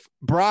 Even if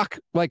Brock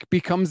like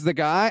becomes the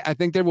guy, I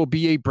think there will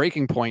be a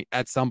breaking point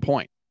at some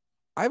point.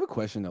 I have a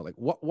question though. Like,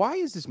 why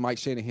is this Mike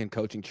Shanahan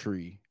coaching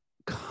tree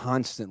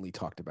constantly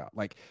talked about?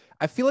 Like,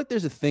 I feel like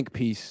there's a think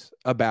piece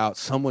about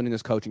someone in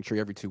this coaching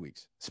tree every 2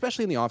 weeks,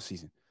 especially in the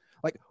offseason.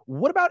 Like,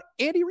 what about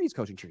Andy Reid's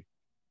coaching tree?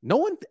 No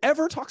one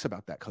ever talks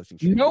about that coaching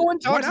tree. No one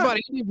talks about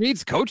Andy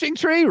Reid's coaching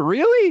tree?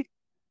 Really?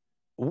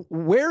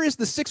 Where is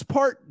the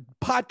 6-part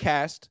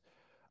podcast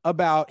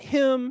about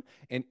him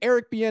and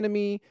Eric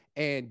Bieniemy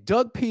and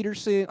Doug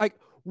Peterson? Like,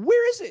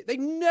 where is it? They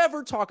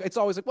never talk. It's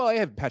always like, well, I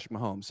have Patrick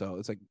Mahomes, so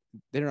it's like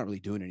they're not really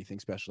doing anything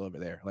special over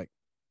there. Like,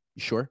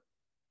 you sure?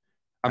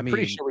 I'm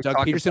pretty sure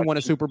Doug Peterson won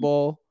a Super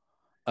Bowl.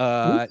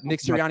 Nick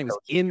Sirianni was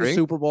in the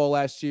Super Bowl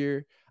last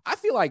year. I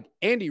feel like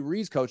Andy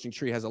Reid's coaching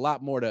tree has a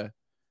lot more to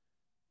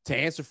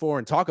answer for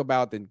and talk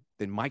about than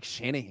Mike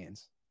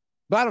Shanahan's.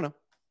 But I don't know.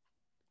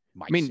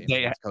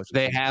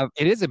 They have,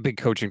 it is a big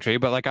coaching tree,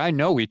 but like, I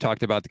know we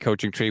talked about the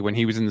coaching tree when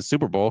he was in the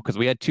Super Bowl because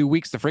we had 2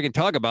 weeks to freaking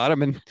talk about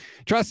him. And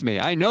trust me,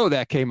 I know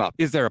that came up.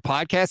 Is there a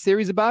podcast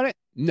series about it?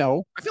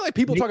 No. I feel like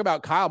people talk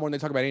about Kyle more than they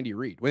talk about Andy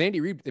Reid. With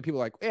Andy Reid, the people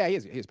are like, yeah, he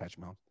is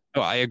Patrick Mahomes.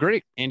 Oh, I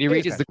agree. Andy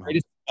Reid is the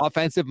greatest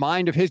offensive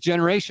mind of his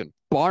generation,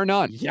 bar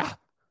none. Yeah,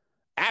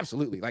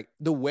 absolutely. Like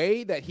the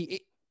way that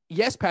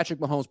yes, Patrick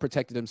Mahomes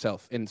protected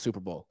himself in the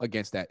Super Bowl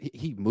against that.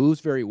 He moves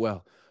very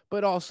well.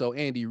 But also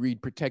Andy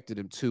Reid protected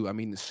him too. I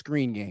mean, the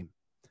screen game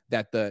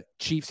that the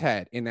Chiefs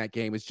had in that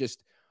game is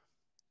just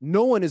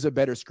no one is a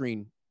better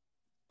screen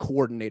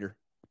coordinator,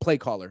 play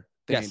caller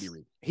than Andy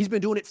Reid. He's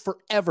been doing it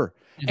forever.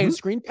 Mm-hmm. And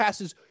screen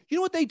passes, you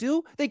know what they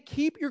do? They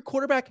keep your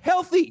quarterback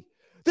healthy.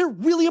 They're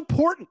really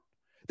important.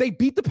 They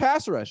beat the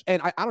pass rush.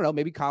 And I don't know,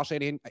 maybe Kyle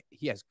Shanahan,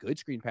 he has good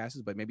screen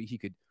passes, but maybe he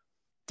could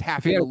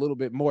tap in a little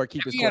bit more,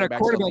 keep his quarterback. He had a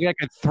quarterback that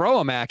could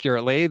throw him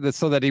accurately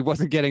so that he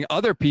wasn't getting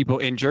other people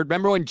injured.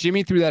 Remember when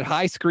Jimmy threw that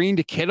high screen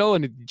to Kittle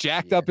and it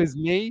jacked up his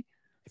knee?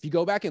 If you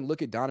go back and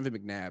look at Donovan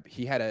McNabb,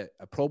 he had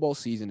a Pro Bowl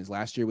season his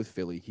last year with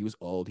Philly. He was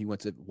old. He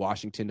went to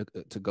Washington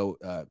to go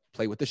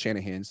play with the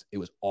Shanahans. It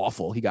was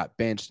awful. He got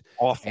benched.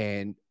 Awful.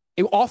 And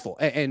it was awful.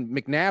 And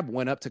McNabb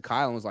went up to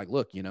Kyle and was like,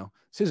 look,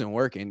 this isn't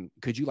working.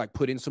 Could you like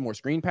put in some more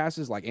screen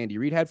passes like Andy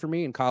Reid had for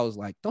me? And Kyle was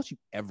like, don't you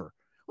ever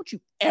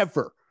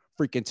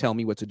freaking tell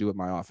me what to do with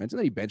my offense. And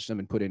then he benched him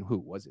and put in, who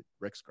was it?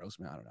 Rex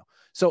Grossman? I don't know.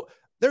 So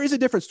there is a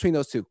difference between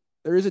those two.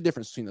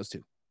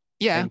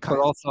 Yeah, but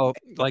also,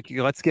 like,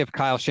 let's give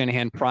Kyle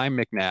Shanahan prime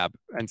McNabb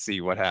and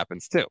see what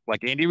happens, too.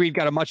 Like, Andy Reid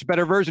got a much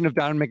better version of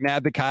Donovan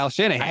McNabb than Kyle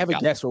Shanahan. I have a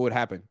guess what would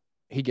happen.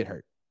 He'd get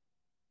hurt.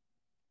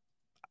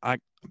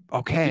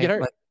 Okay. He'd get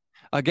hurt.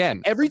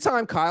 Again. Every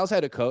time Kyle's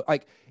had a coach,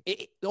 like,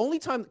 the only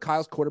time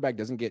Kyle's quarterback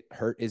doesn't get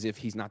hurt is if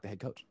he's not the head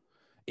coach.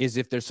 Is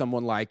if there's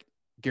someone like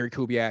Gary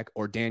Kubiak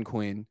or Dan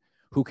Quinn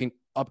who can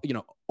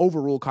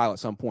overrule Kyle at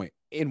some point.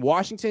 In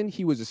Washington,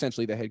 he was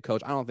essentially the head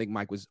coach. I don't think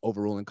Mike was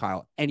overruling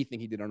Kyle anything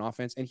he did on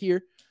offense. And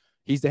here,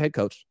 he's the head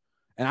coach.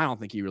 And I don't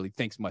think he really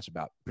thinks much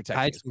about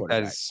protecting his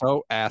quarterback. That is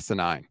so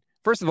asinine.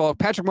 First of all,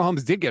 Patrick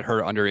Mahomes did get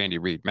hurt under Andy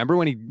Reid. Remember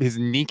when his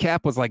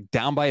kneecap was like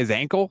down by his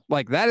ankle?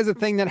 Like that is a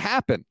thing that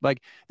happened.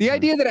 Like the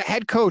idea that a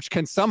head coach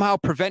can somehow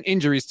prevent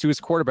injuries to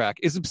his quarterback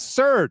is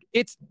absurd.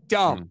 It's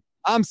dumb.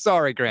 I'm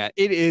sorry, Grant.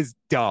 It is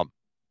dumb.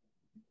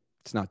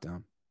 It's not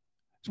dumb.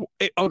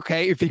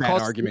 Okay, if he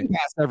calls argument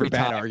every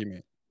time. Bad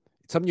argument.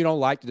 Something you don't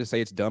like to just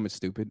say it's dumb, it's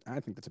stupid. I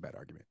think that's a bad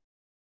argument.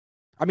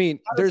 I mean,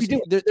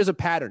 there's a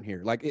pattern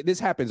here. Like this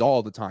happens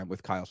all the time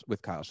with Kyle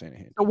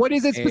Shanahan. So what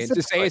is it specifically?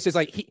 To say it's just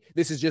like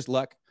this is just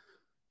luck.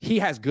 He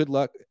has good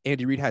luck.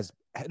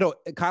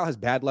 Kyle has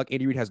bad luck.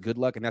 Andy Reid has good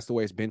luck, and that's the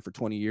way it's been for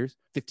 20 years,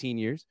 15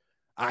 years.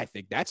 I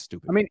think that's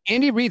stupid. I mean,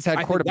 Andy Reid's had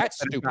quarterbacks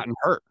that have gotten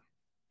hurt.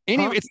 It's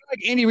not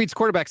like Andy Reid's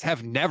quarterbacks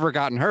have never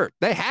gotten hurt.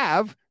 They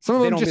have. Some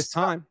of them don't miss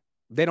time.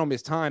 They don't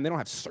miss time. They don't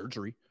have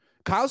surgery.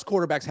 Kyle's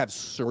quarterbacks have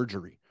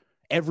surgery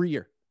every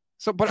year.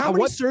 So, but how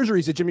many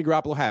surgeries did Jimmy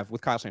Garoppolo have with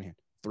Kyle Shanahan?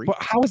 3. But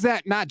how is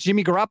that not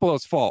Jimmy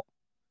Garoppolo's fault?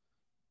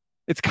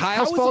 It's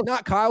Kyle's fault. How is it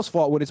not Kyle's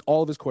fault when it's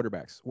all of his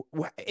quarterbacks?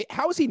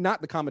 How is he not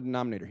the common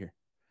denominator here?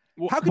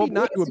 How could he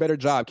not do a better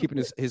job keeping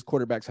his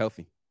quarterbacks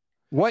healthy?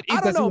 I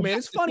don't know, man.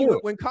 It's funny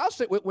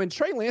when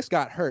Trey Lance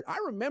got hurt. I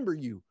remember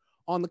you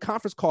on the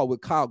conference call with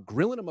Kyle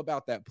grilling him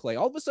about that play.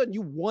 All of a sudden,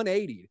 you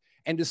 180'd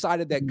and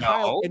decided that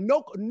Kyle and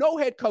no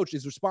head coach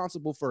is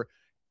responsible for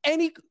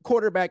any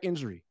quarterback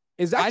injury.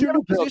 Is that your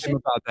new position?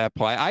 About that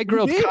play, I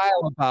grilled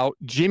Kyle about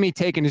Jimmy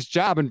taking his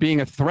job and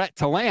being a threat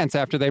to Lance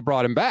after they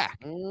brought him back.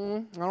 I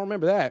don't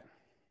remember that.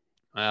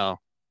 Well,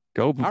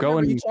 go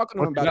and you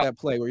talking to him about that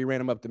play where he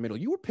ran him up the middle.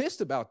 You were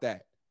pissed about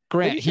that.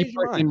 Grant, he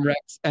put in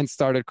reps and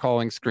started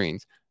calling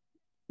screens.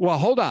 Well,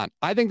 hold on.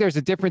 I think there's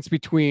a difference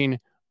between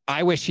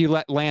I wish he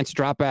let Lance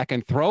drop back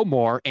and throw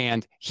more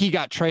and he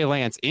got Trey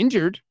Lance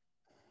injured.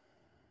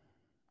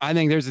 I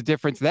think there's a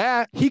difference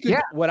that he could.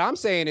 Yeah. What I'm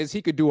saying is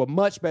he could do a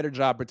much better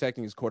job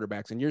protecting his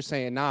quarterbacks. And you're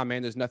saying, nah,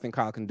 man, there's nothing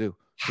Kyle can do.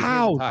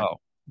 How though?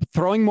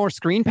 Throwing more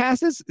screen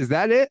passes? Is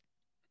that it?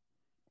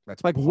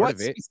 That's like part what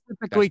of it.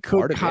 Specifically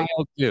could Kyle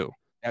do?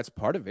 That's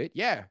part of it.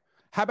 Yeah.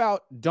 How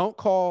about don't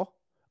call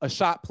a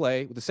shot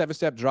play with a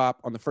 7-step drop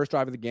on the first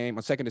drive of the game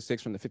on 2nd and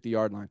 6 from the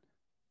 50-yard line?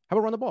 How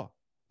about run the ball?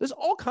 There's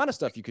all kind of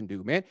stuff you can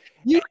do, man.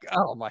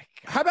 Oh my God.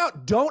 How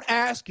about don't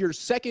ask your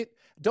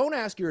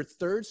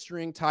third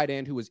string tight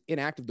end who was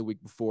inactive the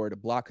week before to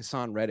block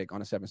Hassan Reddick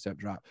on a 7-step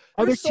drop.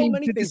 There's so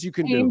many things you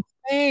can do.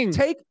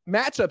 Take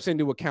matchups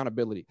into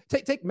accountability.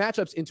 Take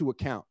matchups into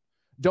account.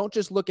 Don't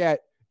just look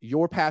at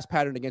your pass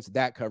pattern against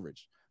that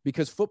coverage,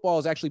 because football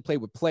is actually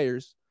played with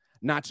players,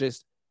 not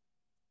just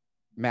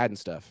Madden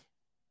stuff.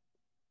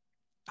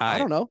 I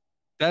don't know.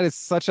 That is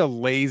such a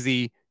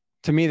lazy,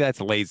 to me,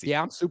 that's lazy.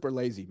 Yeah, I'm super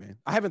lazy, man.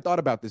 I haven't thought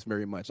about this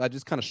very much. I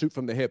just kind of shoot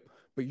from the hip,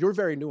 but you're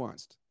very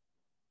nuanced.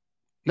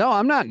 No,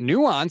 I'm not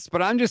nuanced,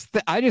 but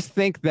I just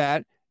think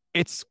that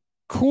it's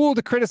cool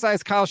to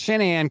criticize Kyle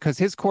Shanahan because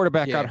his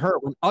quarterback got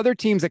hurt when other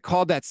teams that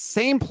called that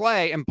same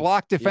play and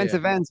blocked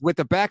defensive ends with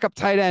the backup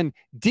tight end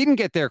didn't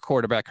get their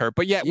quarterback hurt.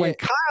 But yet when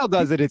Kyle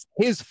does it, it's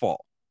his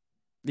fault.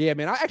 Yeah,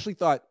 man. I actually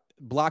thought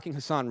blocking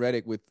Hassan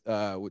Reddick with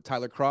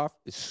Tyler Kroft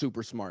is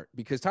super smart,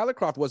 because Tyler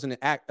Kroft wasn't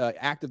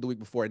active the week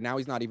before, and now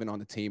he's not even on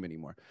the team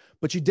anymore.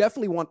 But you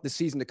definitely want the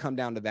season to come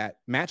down to that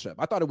matchup.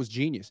 I thought it was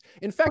genius.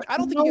 In fact, I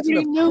don't think he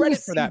gets enough credit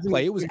for that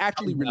play. It was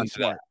actually really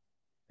smart.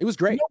 It was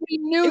great. Nobody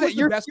knew it was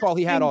the best call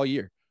he had all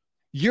year.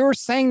 You're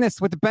saying this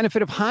with the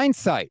benefit of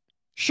hindsight.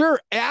 Sure,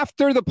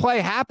 after the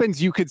play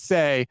happens, you could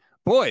say,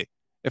 boy,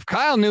 if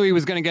Kyle knew he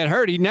was going to get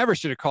hurt, he never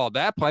should have called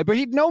that play. But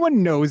no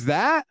one knows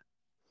that.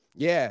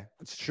 Yeah,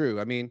 it's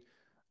true. I mean,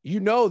 you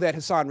know that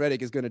Hassan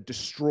Reddick is going to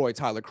destroy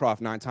Tyler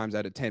Kroft 9 times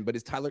out of 10, but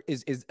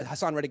is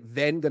Hassan Reddick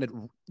then going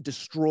to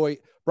destroy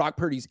Brock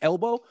Purdy's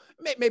elbow?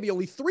 Maybe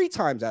only 3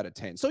 times out of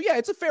 10. So yeah,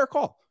 it's a fair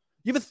call.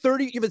 You have a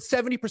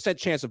 70%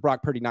 chance of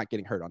Brock Purdy not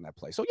getting hurt on that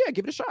play. So yeah,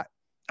 give it a shot.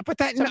 But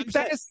that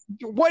is,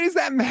 what is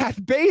that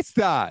math based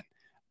on?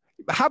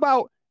 How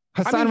about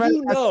Hassan Reddick?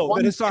 You know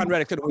that Hassan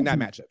Reddick's going to win that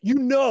matchup. You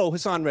know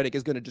Hassan Reddick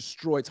is going to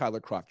destroy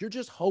Tyler Kroft. You're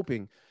just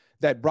hoping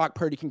that Brock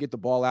Purdy can get the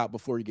ball out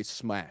before he gets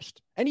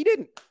smashed. And he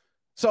didn't.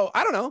 So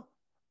I don't know.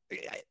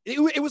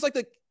 It was like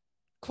the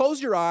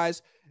close your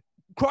eyes,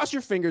 cross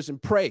your fingers,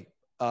 and pray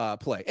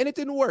play. And it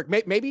didn't work.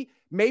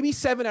 Maybe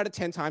 7 out of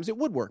 10 times it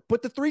would work.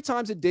 But the 3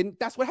 times it didn't,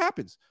 that's what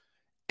happens.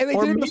 And they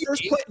did it in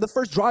the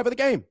first drive of the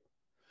game.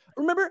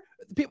 Remember,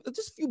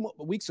 just a few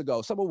weeks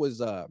ago, someone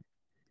was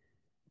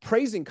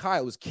praising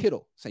Kyle as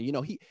Kittle, saying,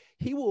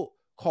 he will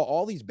call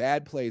all these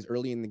bad plays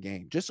early in the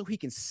game just so he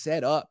can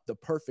set up the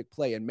perfect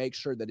play and make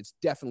sure that it's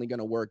definitely going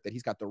to work, that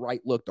he's got the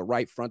right look, the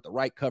right front, the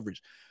right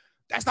coverage.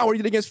 That's not what he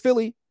did against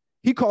Philly.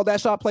 He called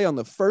that shot play on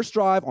the first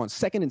drive on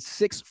 2nd and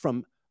 6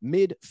 from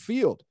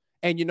midfield.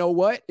 And you know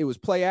what? It was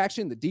play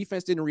action. The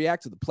defense didn't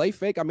react to the play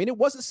fake. I mean, it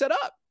wasn't set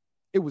up.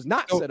 It was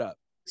not set up.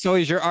 So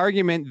is your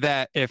argument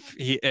that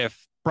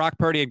if Brock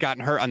Purdy had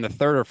gotten hurt on the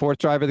 3rd or 4th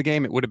drive of the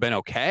game, it would have been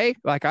okay?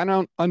 Like, I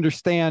don't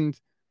understand.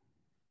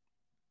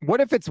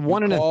 What if it's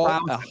one in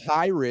a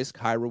high risk,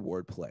 high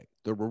reward play?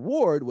 The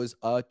reward was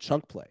a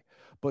chunk play,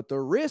 but the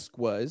risk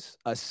was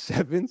a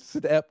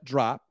 7-step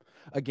drop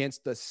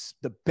against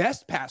the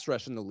best pass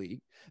rush in the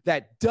league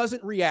that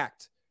doesn't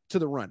react to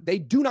the run. They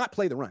do not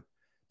play the run.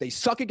 They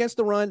suck against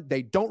the run.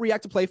 They don't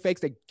react to play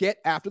fakes. They get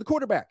after the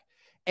quarterback.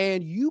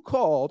 And you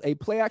called a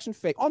play action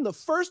fake on the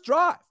first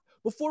drive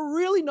before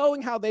really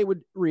knowing how they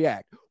would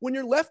react. When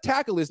your left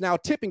tackle is now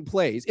tipping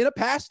plays in a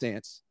pass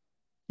stance,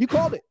 you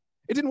called it.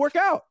 It didn't work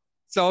out.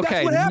 So,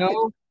 okay,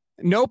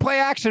 no play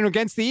action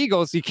against the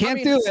Eagles. You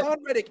can't do it. Hassan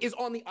Reddick is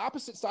on the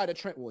opposite side of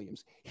Trent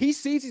Williams. He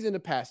sees he's in a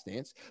pass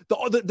stance.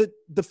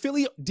 The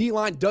Philly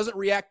D-line doesn't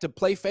react to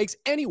play fakes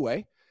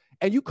anyway,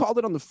 and you called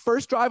it on the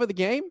first drive of the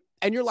game,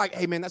 and you're like,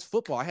 hey, man, that's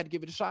football. I had to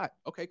give it a shot.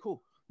 Okay,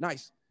 cool.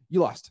 Nice.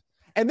 You lost.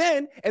 And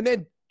then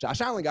Josh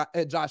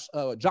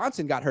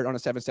Johnson got hurt on a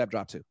 7-step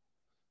drop too.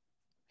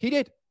 He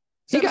did.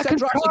 He got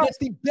drops against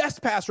the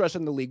best pass rush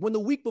in the league. When the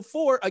week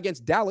before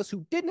against Dallas,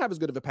 who didn't have as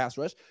good of a pass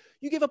rush,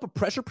 you gave up a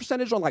pressure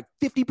percentage on like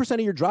 50%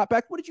 of your drop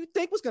back. What did you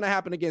think was going to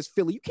happen against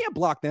Philly? You can't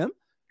block them.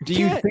 Do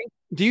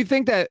you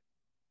think that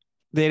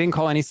they didn't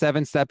call any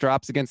 7-step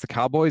drops against the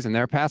Cowboys in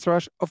their pass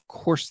rush? Of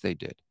course they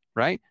did,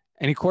 right?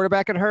 Any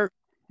quarterback got hurt?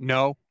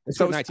 No.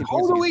 So it's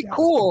totally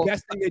cool. The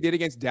best thing they did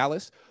against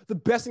Dallas, the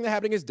best thing that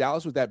happened against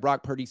Dallas was that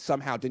Brock Purdy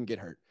somehow didn't get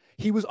hurt.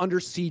 He was under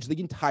siege the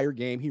entire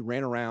game. He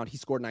ran around. He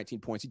scored 19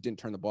 points. He didn't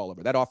turn the ball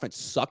over. That offense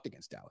sucked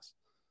against Dallas.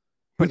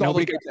 But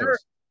nobody got hurt.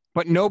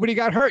 But nobody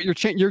got hurt.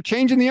 You're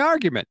changing the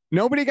argument.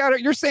 Nobody got hurt.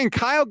 You're saying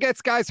Kyle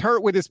gets guys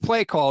hurt with his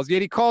play calls,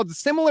 yet he called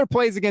similar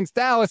plays against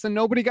Dallas and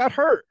nobody got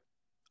hurt.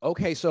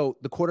 Okay, so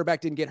the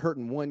quarterback didn't get hurt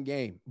in one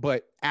game,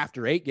 but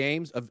after 8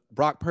 games of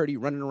Brock Purdy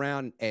running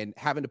around and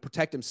having to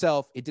protect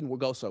himself, it didn't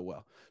go so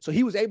well. So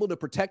he was able to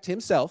protect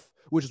himself,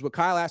 which is what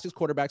Kyle asked his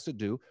quarterbacks to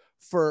do,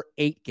 for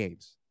 8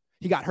 games.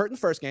 He got hurt in the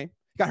first game.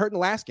 He got hurt in the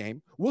last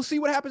game. We'll see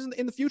what happens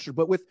in the future.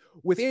 But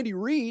with Andy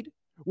Reid,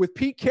 with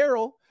Pete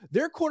Carroll,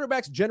 their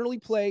quarterbacks generally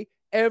play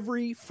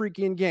every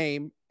freaking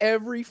game,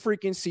 every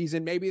freaking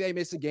season. Maybe they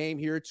miss a game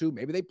here or two.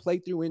 Maybe they play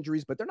through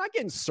injuries, but they're not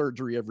getting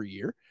surgery every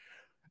year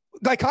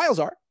like Kyle's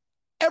are.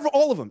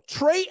 All of them.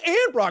 Trey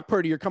and Brock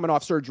Purdy are coming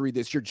off surgery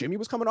this year. Jimmy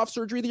was coming off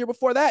surgery the year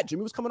before that.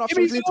 Jimmy was coming off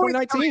surgery in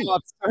 2019.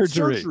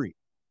 Surgery.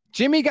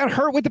 Jimmy got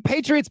hurt with the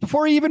Patriots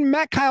before he even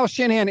met Kyle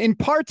Shanahan in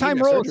part-time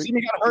roles.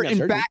 Jimmy got hurt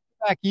in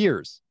back-to-back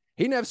years.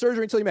 He didn't have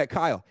surgery until he met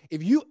Kyle.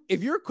 If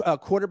you're a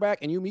quarterback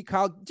and you meet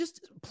Kyle,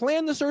 just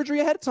plan the surgery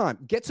ahead of time.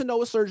 Get to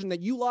know a surgeon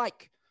that you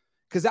like,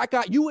 because that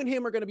guy, you and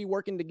him are going to be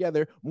working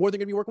together more than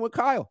going to be working with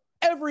Kyle.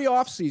 Every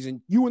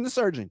offseason, you and the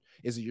surgeon.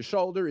 Is it your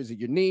shoulder? Is it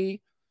your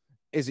knee?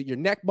 Is it your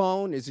neck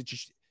bone? Is it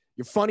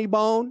your funny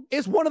bone?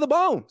 It's one of the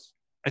bones.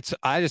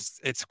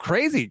 It's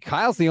crazy.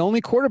 Kyle's the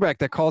only quarterback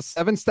that calls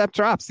 7-step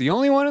drops. The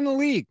only one in the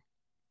league.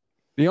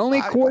 The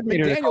only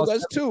coordinator. Daniel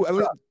does too. I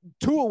mean,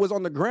 Tua was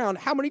on the ground.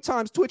 How many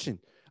times twitching?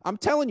 I'm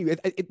telling you,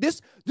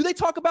 do they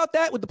talk about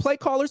that with the play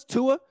callers?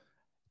 Tua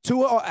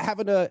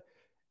having to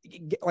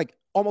like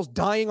almost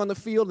dying on the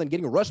field and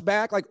getting rushed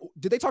back. Like,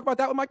 did they talk about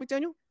that with Mike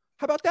McDaniel?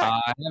 How about that?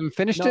 I haven't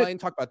finished it. No, I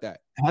didn't talk about that.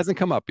 It hasn't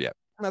come up yet.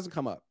 It hasn't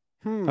come up.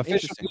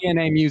 Official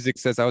DNA Music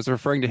says, I was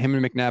referring to him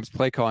and McNabb's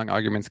play calling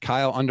arguments.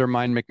 Kyle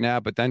undermined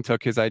McNabb, but then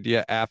took his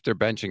idea after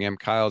benching him.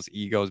 Kyle's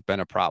ego's been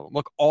a problem.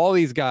 Look, all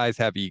these guys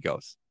have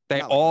egos. They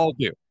all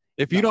do.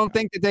 If you don't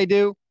think that they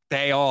do,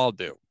 they all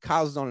do.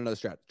 Kyle's is on another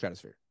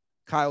stratosphere.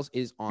 Kyle's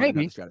is on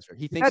another stratosphere.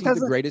 He thinks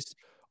he's the greatest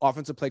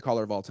offensive play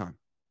caller of all time.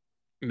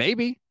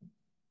 Maybe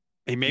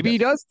he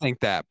does think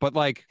that, but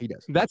like he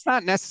does. That's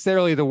not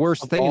necessarily the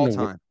worst thing all in the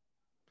time. world.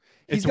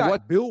 He's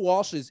got Bill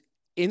Walsh's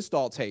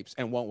install tapes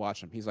and won't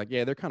watch them. He's like,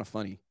 yeah, they're kind of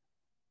funny.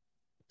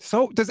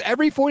 So does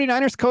every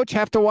 49ers coach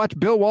have to watch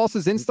Bill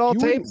Walsh's install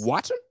tapes?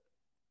 Watch them?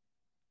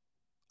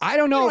 I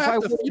don't know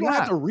you don't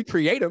have to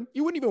recreate them.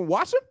 You wouldn't even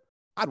watch them?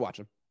 I'd watch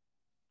them.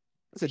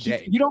 That's a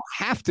day. You don't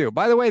have to.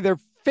 By the way, they're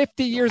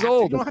 50 years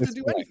old. You don't have to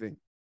do anything.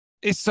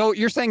 So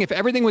you're saying if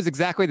everything was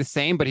exactly the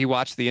same, but he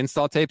watched the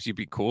install tapes, you'd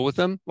be cool with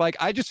him? Like,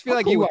 I just feel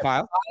like you are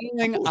Kyle.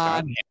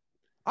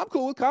 I'm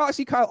cool with Kyle. I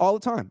see Kyle all the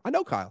time. I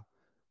know Kyle.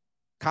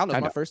 Kyle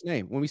knows my first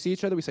name. When we see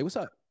each other, we say, "What's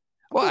up?"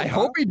 Well, I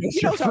hope he knows.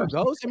 He knows how it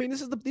goes. I mean,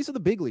 these are the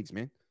big leagues,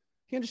 man.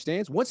 He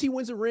understands. Once he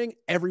wins a ring,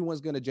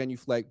 everyone's gonna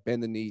genuflect,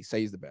 bend the knee, say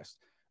he's the best.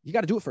 You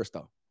got to do it first,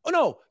 though. Oh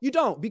no, you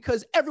don't,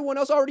 because everyone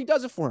else already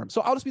does it for him.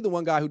 So I'll just be the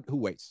one guy who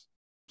waits.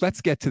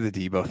 Let's get to the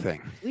Debo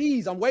thing.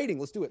 Please, I'm waiting.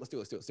 Let's do it.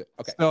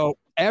 Okay. So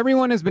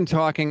everyone has been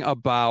talking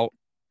about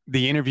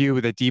the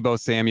interview that Debo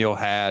Samuel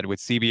had with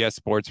CBS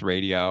Sports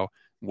Radio,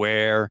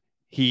 where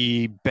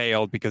he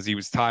bailed because he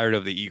was tired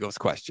of the Eagles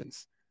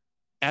questions.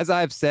 As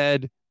I've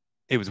said,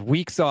 it was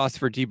weak sauce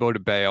for Debo to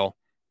bail.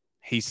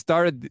 He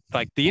started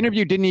the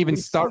interview didn't even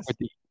start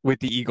with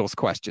the Eagles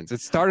questions.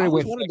 It started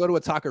with. I want to go to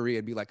a taqueria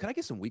and be like, "Can I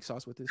get some weak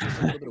sauce with this?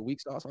 Just a little bit of weak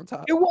sauce on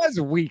top." It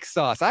was weak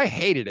sauce. I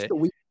hated it.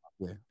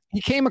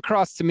 He came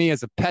across to me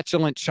as a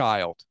petulant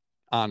child,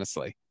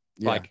 honestly.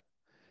 Yeah. Like,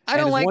 I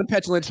don't like one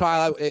petulant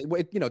child.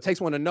 It takes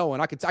one to know,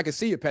 and I could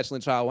see a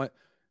petulant child.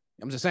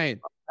 I'm just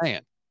saying.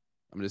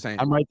 I'm just saying.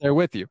 I'm right there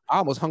with you. I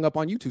almost hung up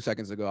on you 2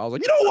 seconds ago. I was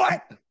like, you know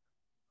what?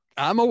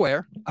 I'm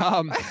aware.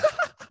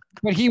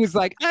 But he was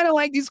like, I don't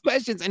like these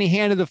questions. And he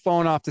handed the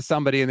phone off to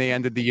somebody and they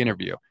ended the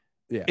interview.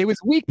 Yeah. It was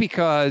weak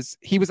because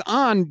he was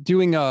on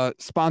doing a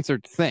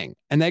sponsored thing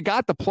and they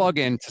got the plug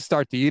in to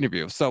start the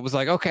interview. So it was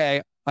like,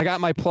 okay, I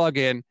got my plug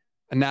in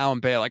and now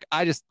I'm bail.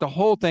 The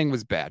whole thing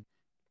was bad.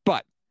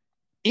 But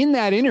in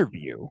that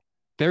interview,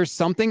 there's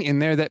something in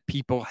there that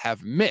people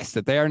have missed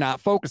that they are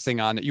not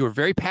focusing on that you were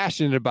very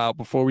passionate about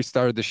before we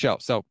started the show.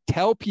 So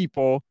tell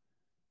people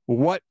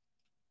what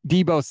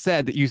Debo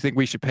said that you think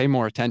we should pay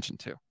more attention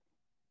to.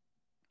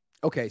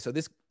 Okay, so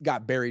this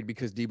got buried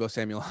because Debo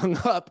Samuel hung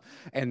up,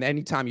 and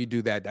anytime you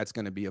do that, that's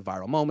going to be a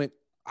viral moment.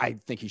 I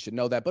think he should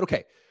know that. But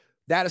okay,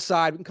 that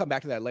aside, we can come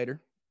back to that later.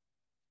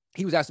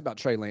 He was asked about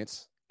Trey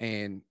Lance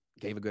and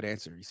gave a good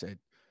answer. He said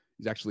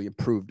he's actually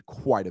improved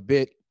quite a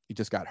bit. He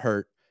just got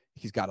hurt.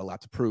 He's got a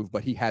lot to prove,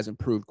 but he has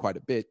improved quite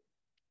a bit.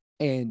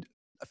 And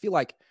I feel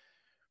like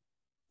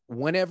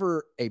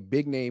whenever a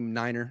big-name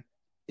Niner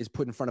is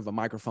put in front of a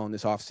microphone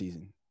this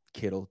offseason,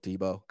 Kittle,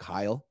 Debo,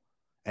 Kyle,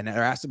 and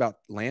they're asked about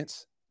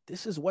Lance,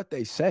 this is what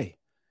they say.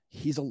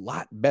 He's a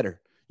lot better.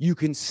 You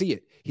can see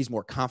it. He's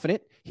more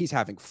confident. He's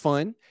having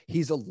fun.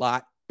 He's a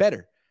lot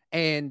better.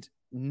 And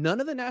none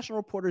of the national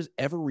reporters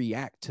ever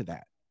react to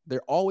that.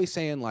 They're always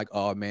saying like,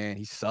 oh man,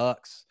 he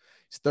sucks.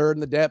 He's third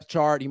in the depth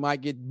chart. He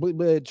might get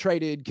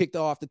traded, kicked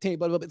off the team.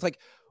 But it's like,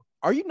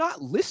 are you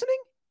not listening?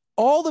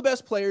 All the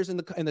best players and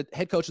the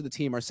head coach of the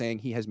team are saying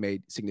he has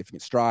made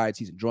significant strides.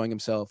 He's enjoying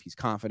himself. He's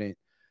confident.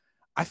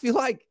 I feel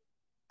like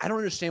I don't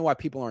understand why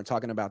people aren't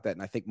talking about that.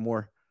 And I think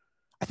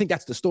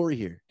that's the story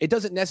here. It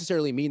doesn't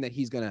necessarily mean that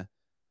he's going to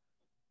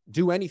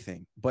do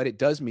anything, but it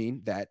does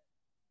mean that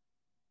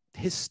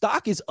his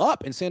stock is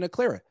up in Santa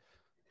Clara.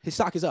 His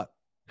stock is up.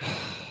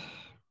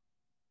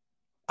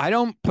 I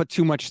don't put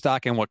too much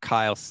stock in what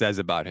Kyle says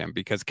about him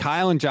because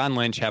Kyle and John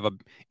Lynch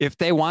if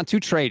they want to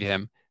trade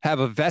him, have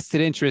a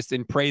vested interest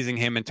in praising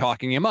him and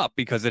talking him up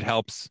because it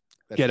helps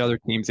get other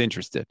teams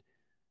interested.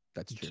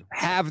 That's true.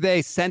 Have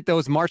they sent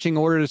those marching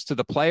orders to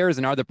the players,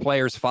 and are the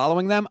players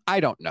following them? I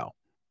don't know.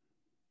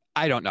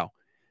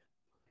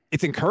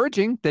 It's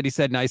encouraging that he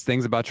said nice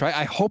things about Trey.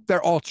 I hope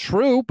they're all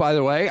true, by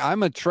the way.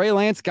 I'm a Trey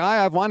Lance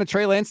guy. I've wanted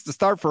Trey Lance to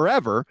start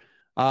forever.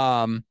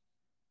 But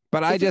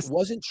if it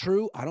wasn't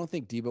true, I don't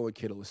think Debo and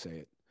Kittle would say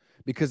it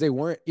because they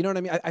weren't, you know what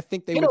I mean? I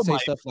think they would say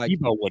stuff like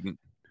Debo wouldn't.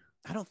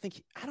 I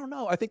don't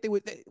know. I think they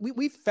would.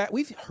 We've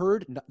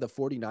heard the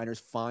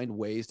 49ers find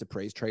ways to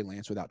praise Trey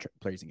Lance without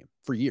praising him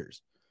for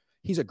years.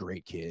 He's a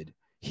great kid.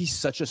 He's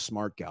such a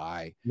smart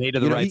guy. Made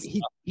of the right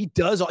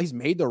stuff. He's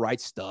made the right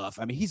stuff.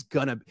 I mean,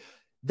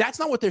 that's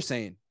not what they're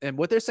saying. And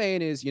what they're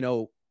saying is,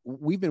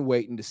 we've been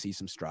waiting to see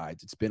some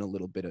strides. It's been a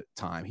little bit of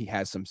time. He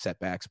has some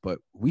setbacks, but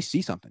we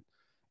see something.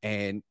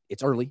 And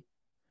it's early,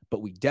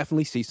 but we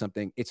definitely see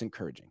something. It's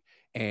encouraging.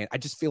 And I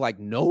just feel like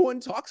no one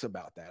talks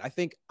about that. I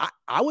think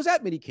I was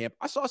at minicamp.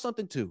 I saw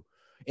something too.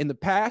 In the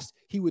past,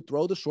 he would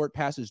throw the short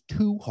passes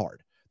too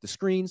hard. The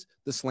screens,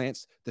 the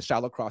slants, the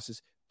shallow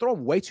crosses, throw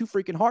them way too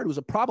freaking hard. It was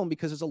a problem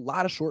because there's a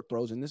lot of short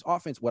throws in this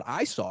offense. What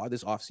I saw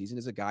this offseason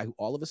is a guy who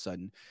all of a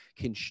sudden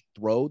can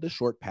throw the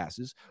short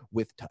passes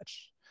with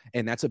touch.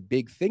 And that's a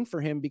big thing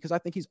for him because I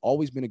think he's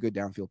always been a good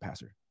downfield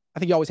passer. I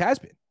think he always has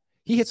been.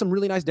 He hit some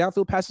really nice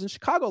downfield passes in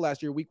Chicago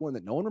last year, week 1,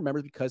 that no one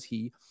remembers because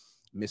he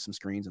missed some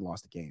screens and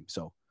lost the game.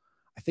 So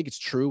I think it's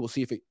true. We'll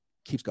see if it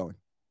keeps going.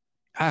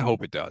 I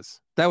hope it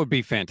does. That would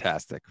be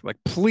fantastic. Like,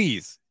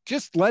 please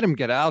just let him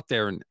get out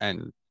there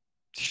and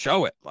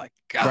show it. Like,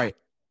 God. Right.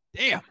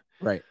 Damn.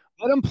 Right.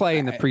 Let him play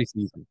in the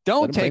preseason.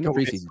 Don't take him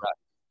preseason.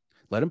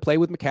 Let him play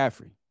with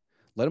McCaffrey.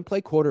 Let him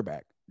play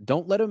quarterback.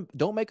 Don't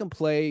make him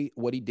play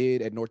what he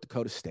did at North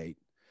Dakota State.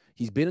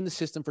 He's been in the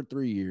system for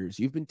 3 years.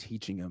 You've been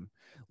teaching him.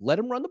 Let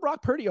him run the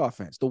Brock Purdy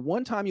offense. The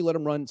one time you let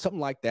him run something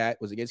like that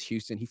was against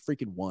Houston. He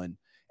freaking won.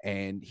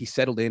 And he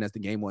settled in as the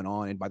game went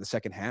on. And by the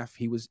second half,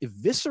 he was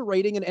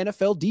eviscerating an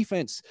NFL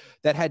defense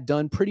that had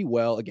done pretty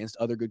well against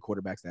other good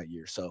quarterbacks that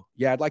year. So,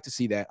 yeah, I'd like to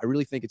see that. I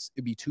really think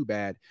it'd be too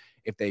bad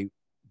if they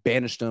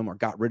banished him or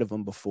got rid of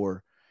him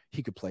before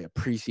he could play a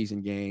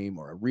preseason game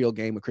or a real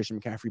game with Christian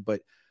McCaffrey.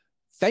 But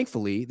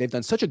thankfully, they've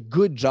done such a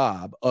good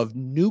job of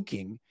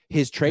nuking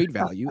his trade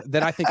value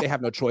that I think they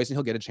have no choice and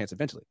he'll get a chance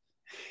eventually.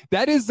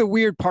 That is the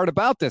weird part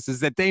about this,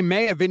 is that they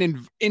may have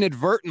been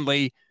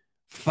inadvertently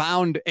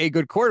found a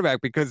good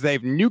quarterback because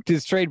they've nuked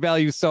his trade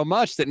value so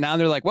much that now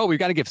they're like, well, we've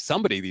got to give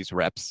somebody these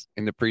reps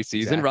in the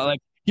preseason. Exactly. Right? Like,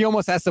 he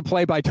almost has to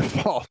play by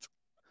default.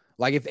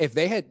 Like if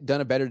they had done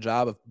a better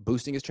job of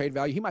boosting his trade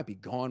value, he might be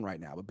gone right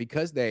now. But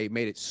because they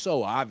made it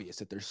so obvious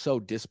that they're so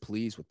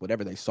displeased with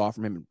whatever they saw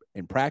from him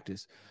in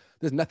practice,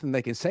 there's nothing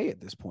they can say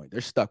at this point.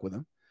 They're stuck with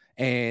him.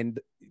 And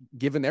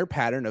given their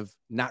pattern of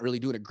not really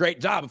doing a great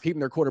job of keeping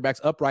their quarterbacks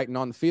upright and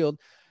on the field,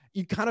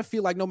 you kind of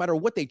feel like no matter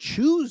what they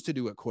choose to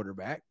do at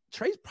quarterback,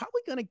 Trey's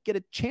probably going to get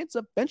a chance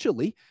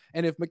eventually.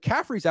 And if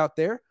McCaffrey's out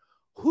there,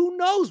 who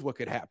knows what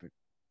could happen?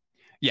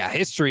 Yeah,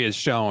 history has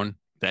shown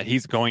that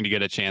he's going to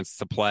get a chance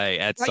to play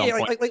at some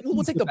point.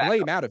 We'll take the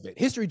blame out of it.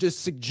 History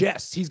just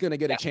suggests he's going to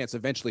get a chance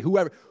eventually,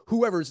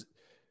 whoever's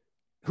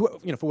for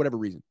whatever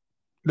reason.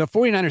 The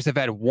 49ers have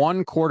had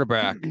one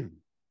quarterback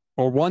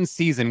or one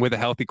season with a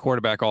healthy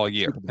quarterback all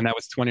year, and that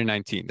was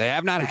 2019.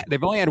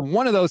 They've only had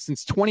one of those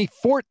since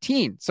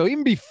 2014. So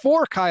even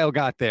before Kyle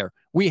got there,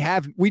 we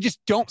just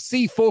don't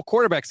see full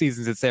quarterback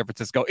seasons at San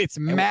Francisco. It's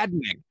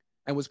maddening.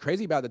 And what's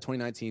crazy about the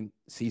 2019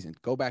 season,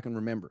 go back and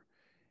remember,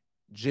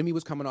 Jimmy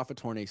was coming off a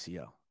torn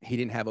ACL. He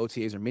didn't have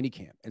OTAs or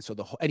minicamp. And so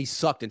and he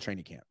sucked in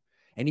training camp.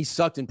 And he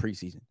sucked in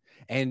preseason.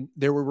 And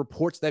there were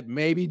reports that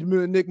maybe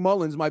Nick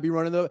Mullins might be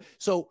running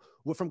So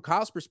from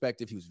Kyle's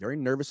perspective, he was very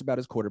nervous about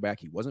his quarterback.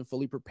 He wasn't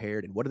fully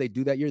prepared. And what did they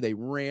do that year? They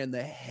ran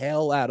the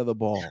hell out of the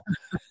ball.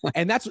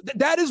 And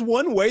that is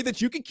one way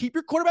that you can keep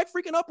your quarterback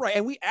freaking upright.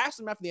 And we asked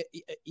him after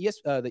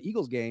the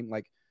Eagles game,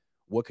 like,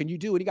 what can you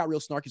do? And he got real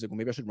snarky. He's like, well,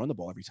 maybe I should run the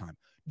ball every time.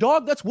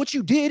 Dog, that's what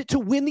you did to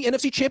win the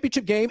NFC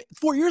Championship game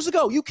 4 years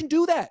ago. You can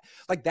do that.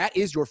 Like, that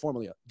is your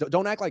formula.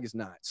 Don't act like it's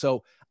not.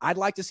 So I'd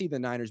like to see the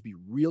Niners be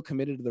real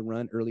committed to the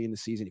run early in the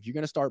season. If you're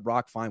going to start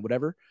Brock, fine,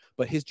 whatever.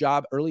 But his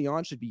job early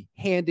on should be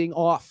handing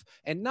off,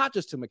 and not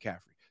just to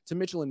McCaffrey, to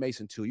Mitchell and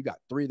Mason too. You got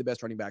 3 of the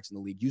best running backs in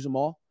the league. Use them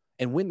all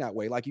and win that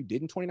way like you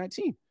did in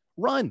 2019.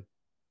 Run.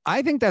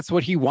 I think that's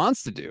what he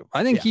wants to do.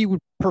 I think he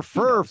would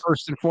prefer,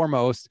 first and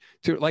foremost,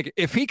 to, like,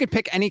 if he could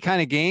pick any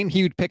kind of game,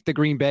 he would pick the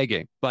Green Bay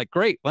game. Like,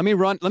 great, let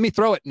me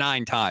throw it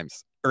 9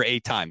 times or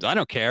 8 times. I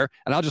don't care.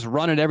 And I'll just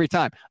run it every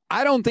time.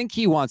 I don't think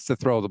he wants to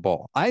throw the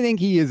ball. I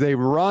think he is a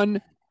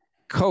run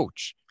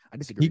coach. I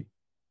disagree.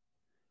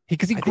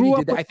 Because he grew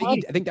up. I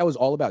think that was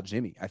all about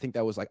Jimmy. I think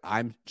that was like,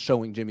 I'm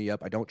showing Jimmy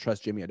up. I don't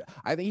trust Jimmy.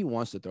 I think he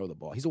wants to throw the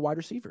ball. He's a wide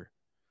receiver.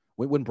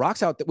 When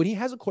Brock's out, when he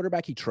has a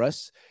quarterback he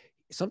trusts,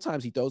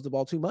 sometimes he throws the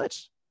ball too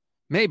much.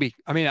 Maybe.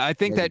 I mean, I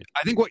think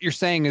what you're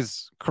saying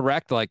is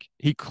correct. Like,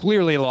 he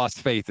clearly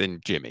lost faith in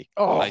Jimmy.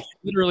 Oh, like,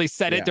 he literally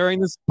said it during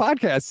this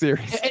podcast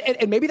series.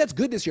 And maybe that's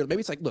good this year. Maybe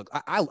it's like, look,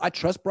 I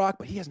trust Brock,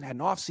 but he hasn't had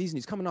an off season.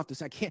 He's coming off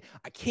this. I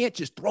can't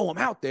just throw him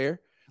out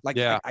there. Like,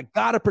 yeah. I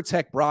got to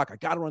protect Brock. I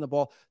got to run the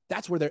ball.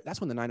 That's when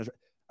the Niners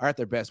are at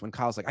their best, when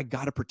Kyle's like, I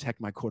got to protect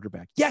my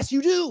quarterback. Yes,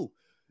 you do.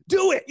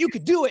 Do it. You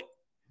can do it.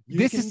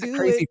 This is the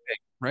crazy thing,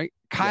 right?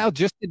 Kyle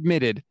just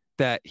admitted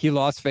that he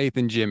lost faith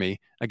in Jimmy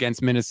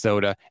against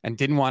Minnesota and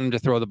didn't want him to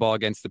throw the ball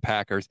against the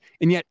Packers.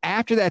 And yet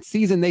after that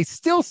season, they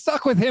still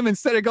stuck with him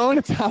instead of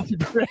going to Tom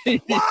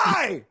Brady.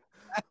 Why?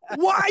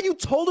 Why? You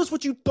told us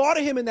what you thought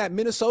of him in that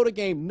Minnesota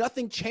game.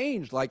 Nothing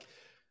changed. Like,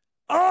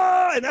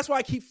 and that's why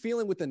I keep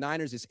feeling with the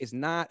Niners, it's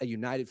not a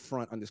united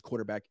front on this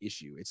quarterback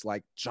issue. It's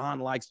like John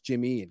likes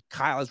Jimmy and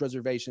Kyle has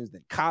reservations.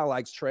 Then Kyle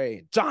likes Trey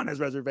and John has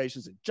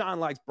reservations and John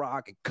likes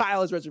Brock and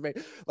Kyle has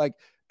reservations. Like,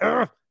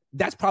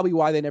 that's probably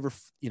why they never,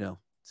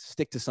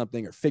 stick to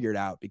something or figure it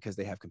out, because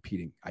they have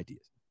competing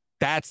ideas.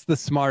 That's the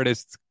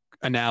smartest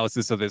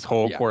analysis of this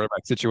whole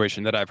quarterback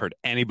situation that I've heard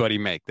anybody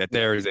make, that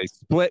there is a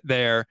split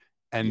there,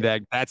 and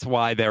that's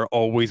why they're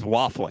always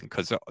waffling,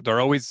 because they're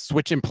always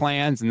switching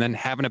plans and then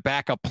having a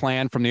backup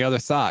plan from the other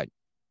side.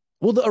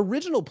 Well, the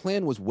original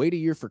plan was wait a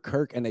year for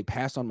Kirk, and they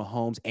passed on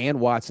Mahomes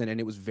and Watson, and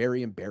it was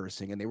very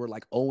embarrassing, and they were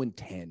like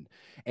 0-10.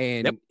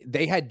 And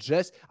they had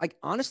just, like,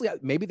 honestly,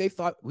 maybe they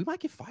thought we might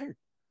get fired.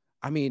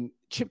 I mean,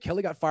 Chip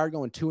Kelly got fired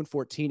going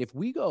 2-14. If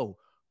we go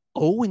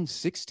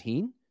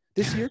 0-16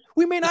 this year,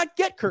 we may not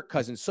get Kirk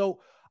Cousins.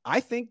 So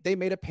I think they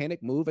made a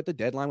panic move at the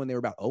deadline when they were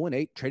about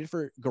 0-8, traded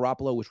for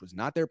Garoppolo, which was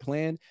not their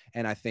plan.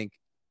 And I think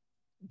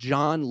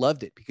John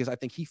loved it, because I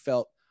think he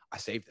felt, I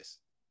saved this.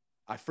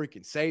 I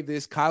freaking saved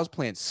this. Kyle's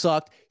plan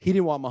sucked. He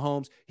didn't want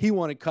Mahomes. He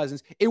wanted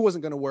Cousins. It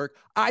wasn't going to work.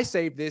 I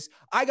saved this.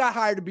 I got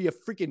hired to be a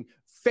freaking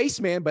face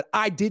man, but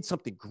I did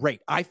something great.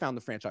 I found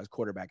the franchise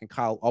quarterback. And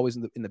Kyle always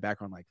in the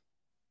background, like,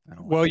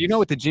 well, you know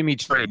what the Jimmy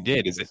trade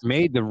did is it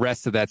made the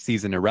rest of that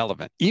season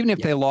irrelevant. Even if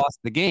they lost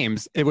the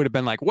games, it would have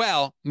been like,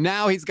 well,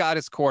 now he's got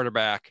his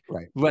quarterback.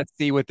 Right. Let's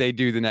see what they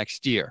do the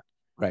next year.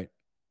 Right.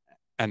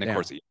 And of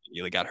course, he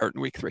immediately got hurt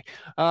in week 3.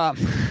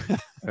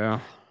 Yeah.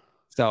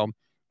 So,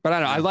 but I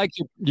don't know. I like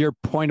your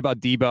point about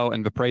Debo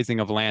and the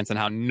praising of Lance and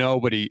how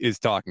nobody is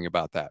talking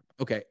about that.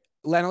 Okay.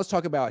 Len, let's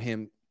talk about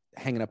him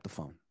hanging up the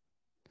phone,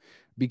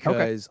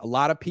 because a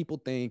lot of people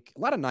think,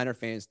 a lot of Niner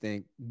fans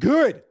think,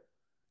 good.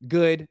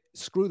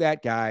 Screw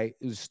that guy.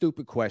 It was a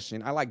stupid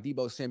question. I like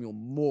Debo Samuel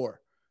more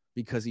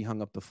because he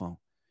hung up the phone.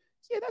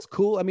 Yeah, that's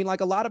cool. I mean,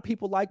 like, a lot of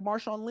people like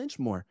Marshawn Lynch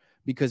more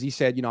because he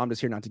said, I'm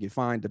just here not to get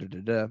fined.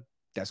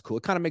 That's cool.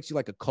 It kind of makes you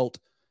like a cult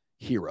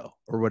hero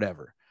or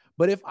whatever.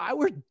 But if I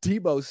were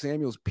Debo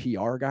Samuel's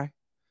PR guy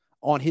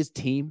on his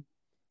team,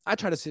 I'd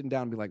try to sit him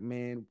down and be like,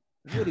 man,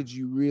 what did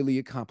you really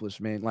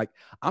accomplish, man? Like,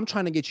 I'm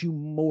trying to get you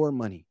more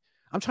money.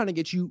 I'm trying to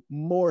get you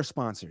more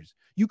sponsors.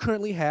 You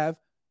currently have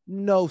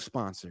no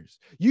sponsors.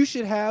 You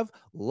should have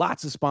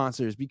lots of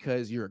sponsors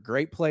because you're a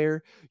great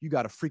player. You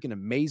got a freaking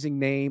amazing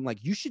name.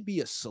 Like, you should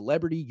be a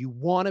celebrity. You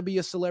want to be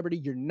a celebrity.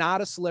 You're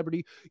not a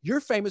celebrity.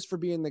 You're famous for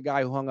being the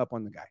guy who hung up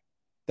on the guy.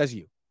 That's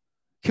you.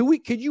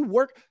 Could you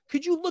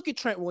look at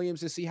Trent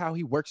Williams and see how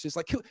he works this?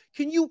 Like,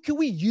 can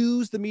we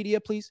use the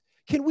media, please?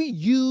 Can we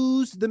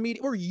use the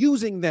media? We're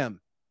using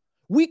them.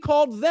 We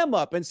called them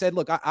up and said,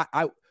 look,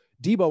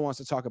 Debo wants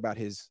to talk about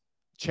his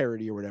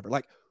charity or whatever.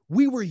 Like,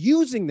 we were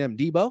using them,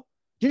 Debo.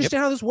 Do you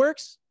understand how this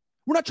works?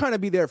 We're not trying to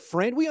be their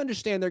friend. We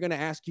understand they're going to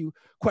ask you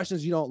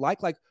questions you don't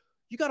like. Like,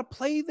 you got to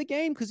play the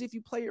game, because if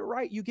you play it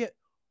right, you get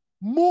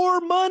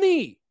more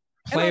money.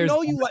 Players, and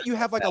I know you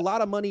have like a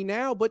lot of money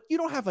now, but you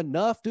don't have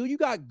enough, dude. You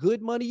got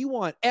good money. You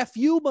want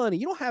FU money.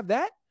 You don't have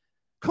that.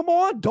 Come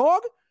on,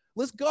 dog.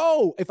 Let's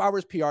go. If I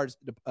was PR's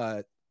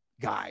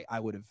guy, I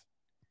would have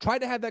tried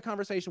to have that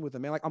conversation with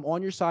him, man. Like, I'm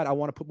on your side. I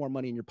want to put more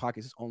money in your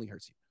pockets. This only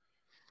hurts you.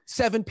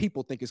 7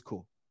 people think it's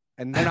cool,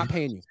 and they're not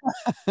paying you.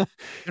 They're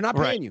not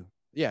paying you.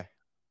 Yeah.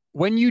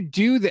 When you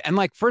do that, and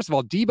like, first of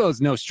all,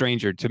 Debo's no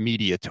stranger to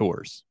media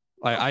tours.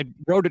 I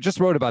just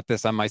wrote about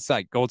this on my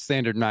site,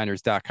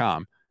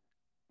 goldstandardniners.com.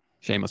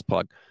 Shameless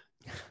plug.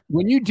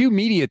 When you do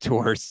media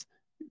tours,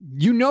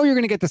 you're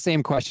going to get the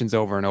same questions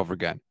over and over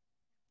again.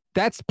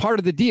 That's part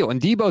of the deal.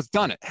 And Debo's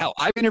done it. Hell,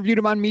 I've interviewed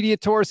him on media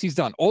tours. He's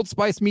done Old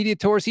Spice media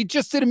tours. He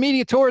just did a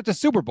media tour at the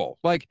Super Bowl.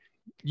 Like,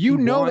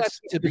 that's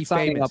to be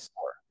famous.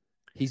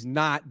 He's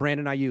not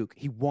Brandon Ayuk.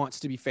 He wants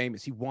to be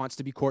famous. He wants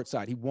to be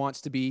courtside. He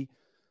wants to be,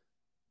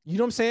 you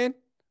know what I'm saying?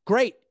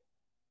 Great.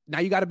 Now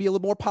you got to be a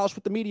little more polished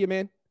with the media,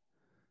 man.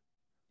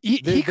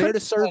 They're there to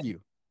serve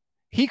you.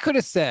 He could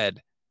have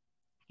said,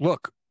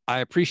 look, I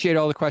appreciate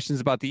all the questions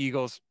about the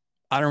Eagles.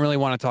 I don't really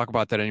want to talk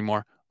about that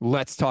anymore.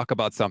 Let's talk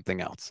about something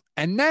else.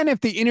 And then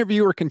if the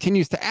interviewer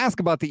continues to ask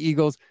about the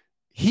Eagles,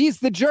 he's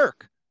the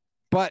jerk.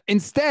 But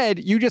instead,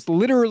 you just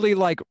literally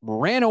like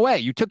ran away.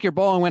 You took your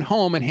ball and went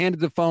home and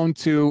handed the phone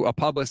to a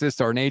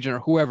publicist or an agent or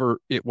whoever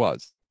it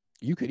was.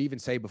 You could even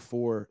say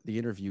before the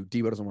interview,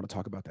 Debo doesn't want to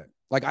talk about that.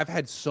 Like, I've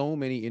had so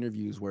many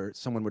interviews where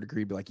someone would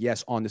agree, be like,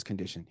 yes, on this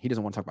condition. He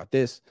doesn't want to talk about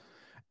this.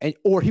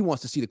 Or he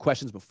wants to see the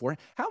questions before.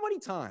 How many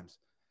times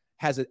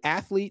has an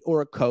athlete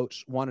or a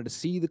coach wanted to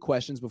see the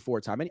questions before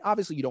time? And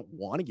obviously you don't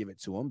want to give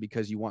it to them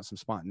because you want some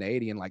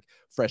spontaneity and like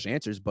fresh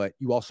answers, but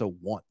you also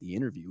want the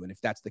interview. And if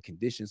that's the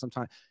condition,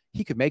 sometimes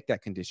he could make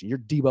that condition. You're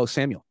Debo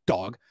Samuel,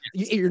 dog.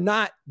 You're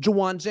not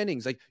Jawan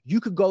Jennings. Like, you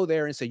could go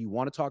there and say, you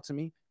want to talk to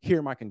me? Here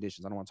are my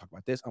conditions. I don't want to talk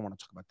about this. I want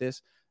to talk about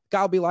this.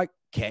 Guy will be like,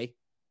 okay,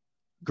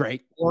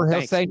 great. Or he'll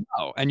thanks. say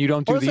no, and you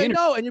don't do or the say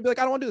interview. no, and you'll be like,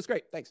 I don't want to do this.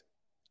 Great, thanks.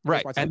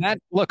 Right. And that,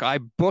 look, I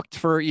booked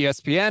for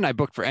ESPN. I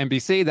booked for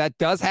NBC. That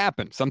does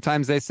happen.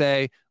 Sometimes they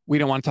say, we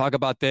don't want to talk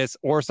about this,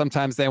 or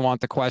sometimes they want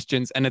the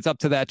questions, and it's up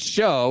to that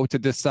show to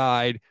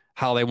decide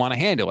how they want to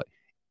handle it.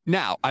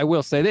 Now, I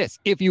will say this.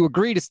 If you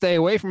agree to stay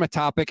away from a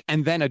topic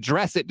and then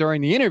address it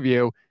during the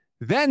interview,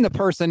 then the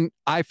person,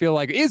 I feel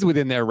like, is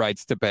within their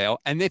rights to bail.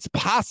 And it's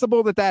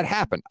possible that that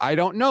happened. I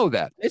don't know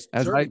that. It's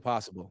certainly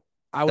possible.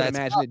 I would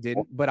imagine it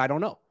didn't, but I don't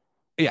know.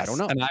 Yes, I don't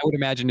know. And I would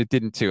imagine it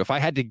didn't too. If I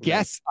had to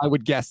guess, I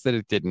would guess that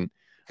it didn't.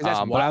 Because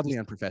that's wildly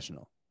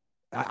unprofessional.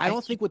 I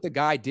don't think what the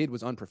guy did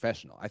was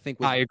unprofessional. I think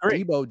what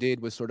Debo did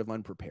was sort of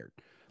unprepared.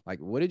 Like,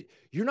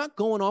 you're not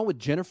going on with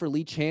Jennifer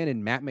Lee Chan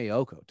and Matt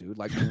Mayoko, dude.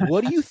 Like,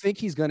 what do you think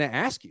he's going to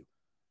ask you?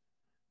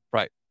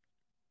 Right.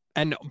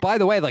 And by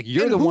the way, like,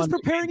 you're the one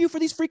preparing you for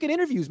these freaking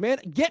interviews, man.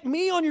 Get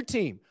me on your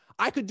team.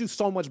 I could do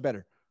so much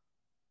better.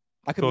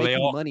 I could make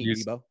you money,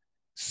 Debo.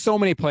 So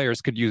many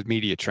players could use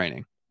media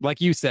training.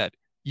 Like you said,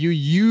 you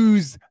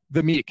use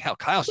the media.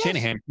 Kyle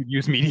Shanahan could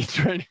use media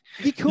training.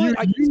 He could.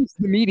 Use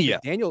the media.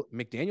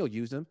 McDaniel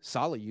used them.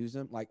 Saleh used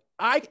them.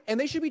 And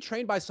they should be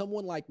trained by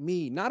someone like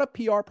me, not a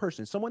PR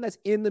person, someone that's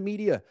in the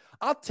media.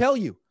 I'll tell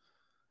you.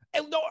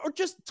 Or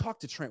just talk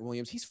to Trent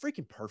Williams. He's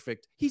freaking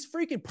perfect.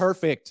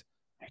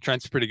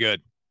 Trent's pretty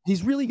good.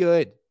 He's really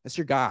good. That's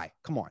your guy.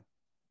 Come on.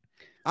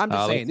 I'm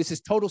just saying, this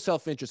is total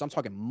self-interest. I'm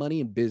talking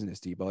money and business,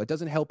 Debo. It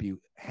doesn't help you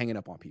hanging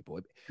up on people.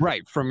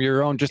 Right. From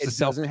your own, just a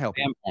self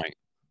standpoint.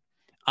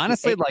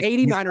 Honestly, like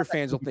 89er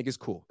fans will think it's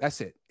cool.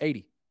 That's it.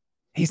 80.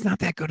 He's not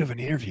that good of an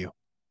interview,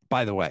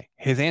 by the way.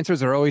 His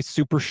answers are always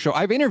super short.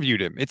 I've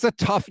interviewed him. It's a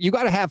tough, you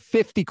got to have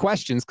 50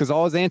 questions because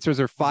all his answers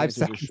are 5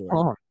 seconds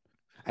long.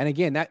 And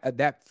again,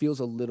 that feels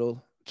a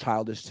little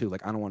childish too.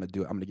 Like, I don't want to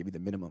do it. I'm going to give you the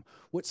minimum.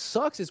 What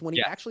sucks is when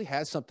he actually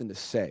has something to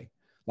say,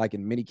 like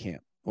in minicamp,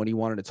 when he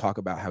wanted to talk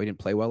about how he didn't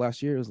play well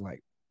last year, it was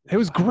like, it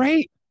was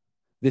great.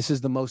 This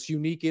is the most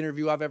unique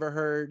interview I've ever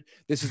heard.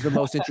 This is the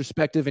most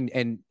introspective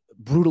and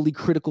brutally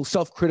critical,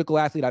 self-critical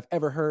athlete I've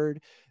ever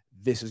heard.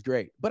 This is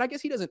great. But I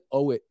guess he doesn't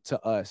owe it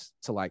to us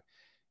to, like,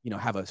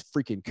 have a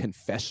freaking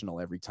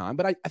confessional every time.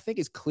 But I think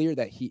it's clear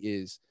that he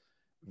is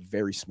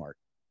very smart,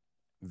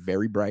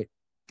 very bright.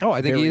 Oh,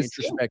 I think he is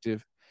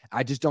introspective.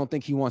 I just don't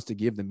think he wants to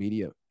give the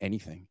media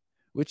anything,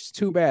 which is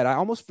too bad. I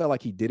almost felt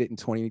like he did it in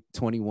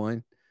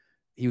 2021.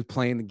 He was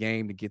playing the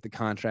game to get the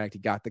contract. He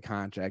got the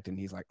contract, and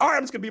he's like, all right,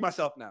 I'm just going to be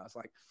myself now. It's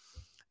like,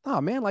 oh,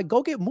 man, like,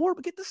 go get more,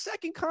 but get the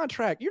second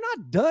contract. You're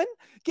not done.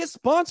 Get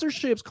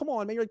sponsorships. Come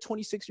on, man. You're like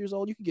 26 years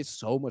old. You can get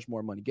so much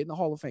more money. Get in the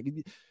Hall of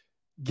Fame.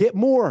 Get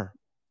more.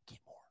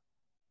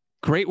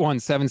 Great one,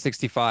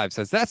 765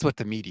 says, that's what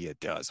the media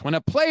does. When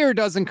a player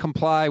doesn't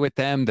comply with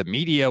them, the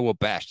media will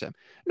bash them.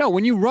 No,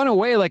 when you run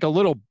away like a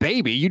little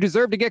baby, you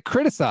deserve to get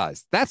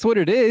criticized. That's what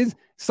it is.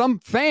 Some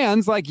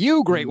fans like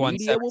you, great one,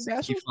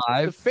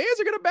 765. The fans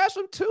are going to bash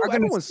them too.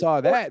 Everyone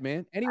saw that,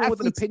 man. Anyone with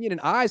an opinion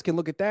and eyes can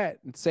look at that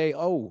and say,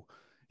 oh,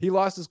 he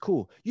lost his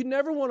cool. You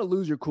never want to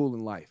lose your cool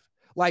in life.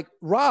 Like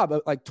Rob,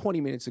 like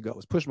 20 minutes ago,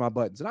 was pushing my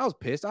buttons, and I was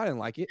pissed. I didn't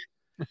like it.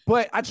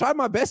 But I tried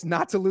my best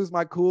not to lose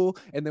my cool.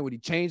 And then when he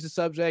changed the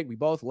subject, we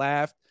both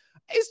laughed.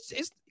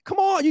 It's come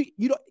on.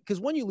 You don't, because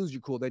when you lose your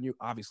cool, then you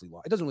obviously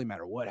lost. It doesn't really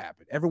matter what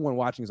happened. Everyone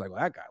watching is like,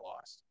 well, that guy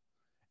lost.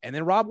 And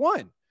then Rob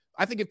won.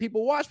 I think if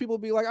people watch, people will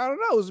be like, I don't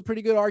know. It was a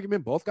pretty good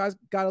argument. Both guys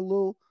got a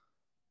little,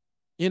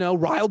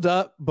 riled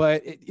up,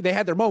 but they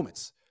had their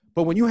moments.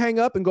 But when you hang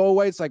up and go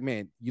away, it's like,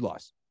 man, you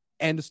lost.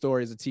 End of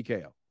story is a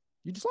TKO.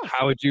 You just lost.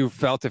 How would you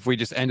felt if we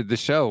just ended the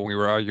show when we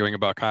were arguing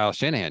about Kyle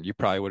Shanahan? You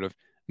probably would have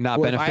not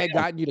been a fan. If I had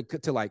gotten you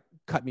to like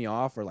cut me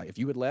off, or like if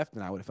you had left,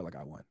 then I would have felt like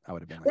I won. I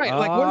would have been like, right.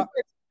 Like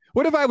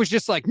what if I was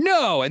just like,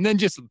 no, and then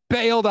just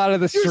bailed out of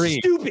the stream?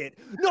 You're stupid.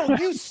 No,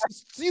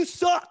 you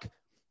suck.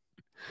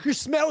 You're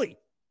smelly.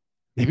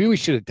 Maybe we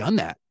should have done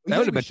that. That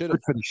would have been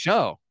good for the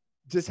show.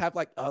 Just have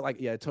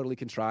totally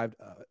contrived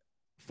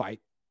fight.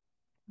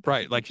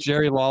 Right, like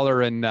Jerry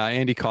Lawler and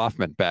Andy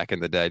Kaufman back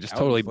in the day. Just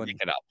totally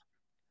make it up.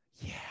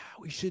 Yeah,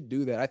 we should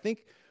do that. I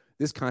think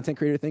this content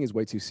creator thing is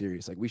way too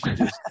serious. Like, we should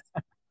just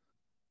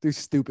do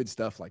stupid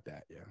stuff like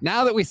that. Yeah.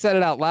 Now that we said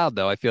it out loud,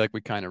 though, I feel like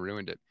we kind of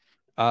ruined it.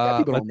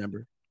 People don't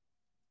remember.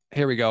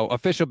 Here we go.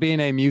 Official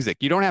B&A music.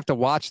 You don't have to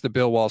watch the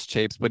Bill Walsh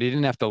tapes, but he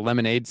didn't have to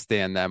lemonade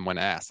stand them when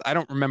asked. I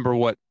don't remember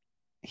what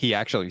he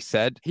actually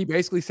said. He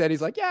basically said,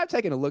 he's like, yeah, I'm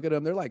taking a look at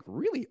them. They're like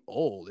really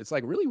old. It's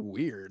like really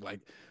weird. Like,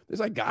 there's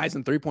like guys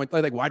in 3-point,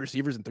 like wide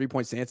receivers in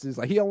 3-point stances.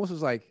 Like, he almost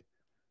was like,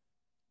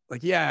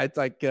 yeah, it's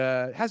like,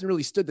 hasn't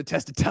really stood the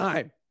test of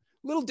time.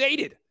 A little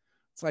dated.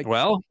 It's like,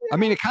 well, I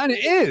mean, it kind of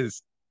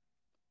is.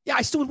 Yeah,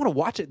 I still would want to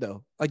watch it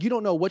though. Like, you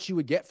don't know what you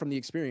would get from the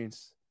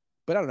experience,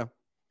 but I don't know.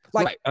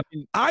 Like, right. I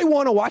mean, I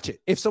want to watch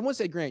it. If someone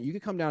said, Grant, you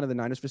could come down to the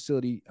Niners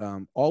facility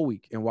all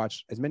week and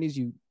watch as many as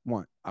you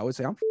want, I would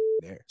say I'm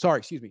there. Sorry,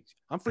 excuse me.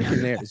 I'm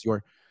freaking there. It's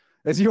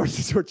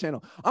your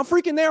channel. I'm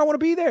freaking there. I want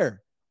to be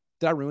there.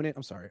 Did I ruin it?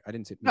 I'm sorry. I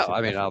didn't say. no,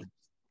 I mean, I'll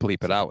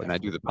bleep it out when I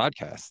do the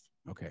podcast.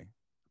 Okay.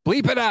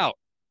 Bleep it out.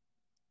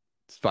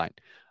 It's fine.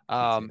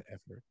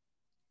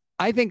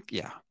 I think,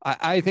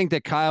 I think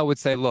that Kyle would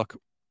say, look,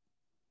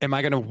 am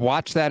I going to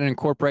watch that and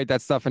incorporate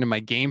that stuff into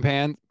my game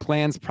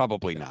plans?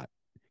 Probably not.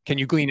 Can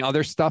you glean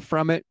other stuff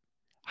from it?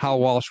 How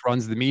Walsh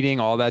runs the meeting,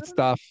 all that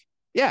stuff?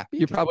 Yeah,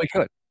 you probably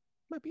could.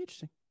 Might be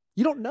interesting.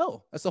 You don't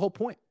know. That's the whole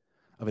point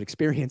of an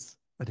experience,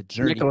 of a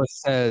journey.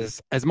 Nicholas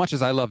says, as much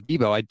as I love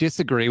Debo, I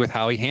disagree with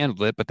how he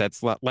handled it, but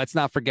let's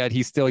not forget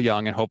he's still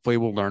young and hopefully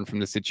we'll learn from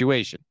the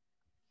situation.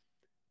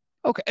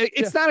 Okay,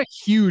 it's not a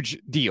huge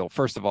deal,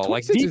 first of all.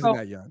 Like Debo isn't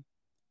that young.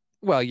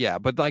 Well, yeah,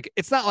 but like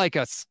it's not like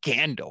a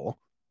scandal.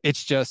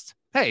 It's just,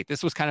 hey,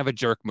 this was kind of a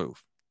jerk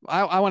move.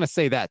 I want to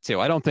say that too.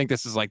 I don't think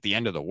this is like the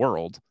end of the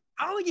world.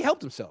 I don't think he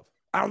helped himself.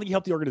 I don't think he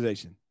helped the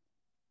organization.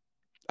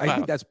 I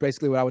think that's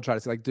basically what I would try to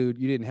say. Like, dude,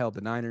 you didn't help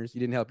the Niners. You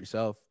didn't help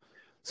yourself.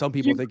 Some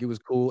people think it was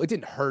cool. It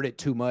didn't hurt it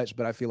too much,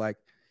 but I feel like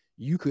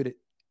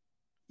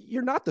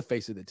you're not the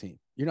face of the team.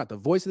 You're not the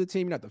voice of the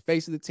team. You're not the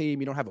face of the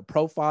team. You don't have a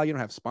profile. You don't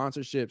have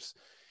sponsorships.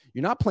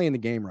 You're not playing the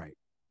game right.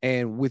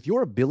 And with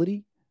your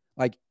ability,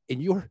 like in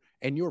your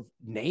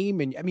name,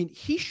 and I mean,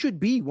 he should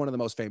be one of the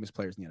most famous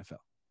players in the NFL.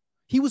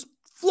 He was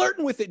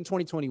flirting with it in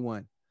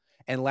 2021.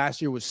 And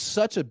last year was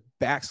such a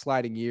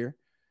backsliding year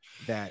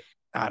that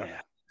I don't know.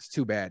 It's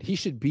too bad. He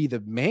should be the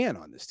man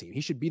on this team.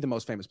 He should be the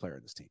most famous player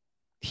on this team.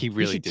 He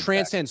really should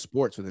transcend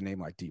sports with a name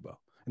like Debo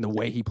and the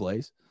way he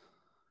plays.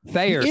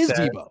 Thayer he is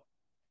said, Debo.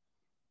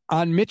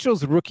 On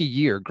Mitchell's rookie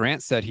year,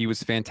 Grant said he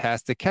was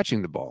fantastic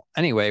catching the ball.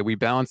 Anyway, we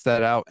balanced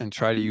that out and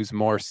try to use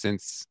more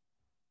since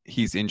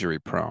he's injury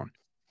prone.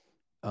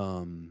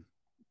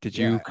 Did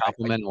you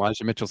compliment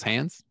Elijah Mitchell's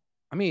hands?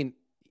 I mean,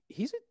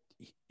 he's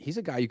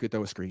a guy you could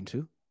throw a screen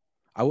to.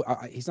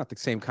 He's not the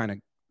same kind of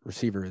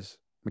receiver as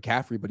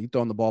McCaffrey, but he's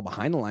throwing the ball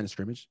behind the line of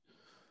scrimmage.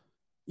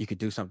 You could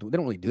do something. They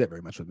don't really do that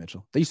very much with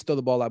Mitchell. They used to throw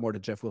the ball a lot more to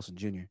Jeff Wilson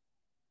Jr.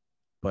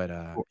 But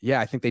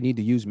I think they need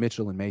to use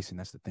Mitchell and Mason.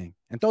 That's the thing.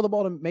 And throw the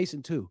ball to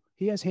Mason too.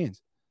 He has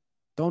hands.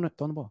 Throw the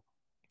ball.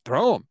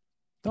 Throw him.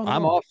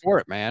 I'm all for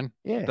it, man.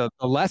 Yeah.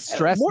 The less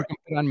stress you can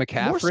put on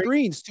McCaffrey. More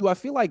screens too. I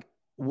feel like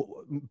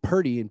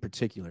Purdy in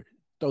particular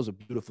throws a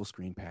beautiful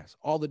screen pass.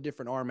 All the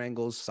different arm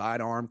angles,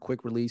 sidearm,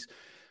 quick release.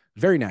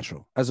 Very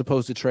natural. As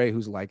opposed to Trey,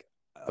 who's like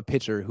a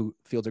pitcher who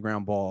fields a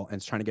ground ball and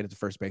is trying to get it to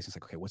first base. It's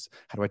like, okay,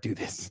 how do I do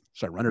this?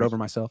 Should I run it over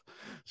myself?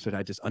 Should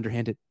I just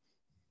underhand it?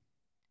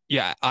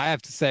 Yeah, I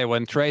have to say,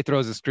 when Trey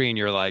throws a screen,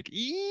 you're like,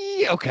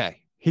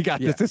 okay, he got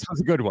this. This was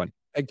a good one.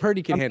 Like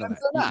Purdy can handle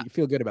that. You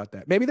feel good about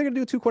that. Maybe they're going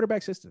to do a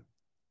 2-quarterback system.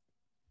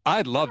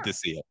 I'd love to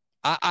see it.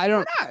 I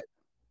don't.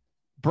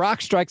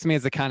 Brock strikes me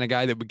as the kind of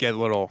guy that would get a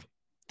little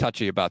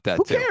touchy about that.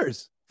 Who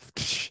cares?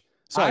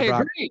 Sorry,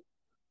 Brock. Agree.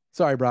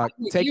 Sorry, Brock.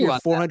 Take your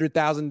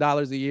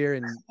 $400,000 a year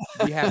and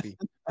be happy.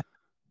 What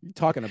are you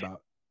talking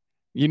about?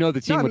 You know,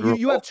 the team would.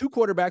 You have 2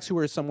 quarterbacks who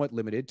are somewhat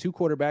limited, 2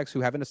 quarterbacks who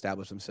haven't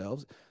established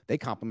themselves. They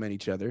complement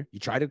each other. You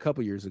tried it a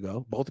couple years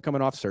ago. Both are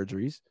coming off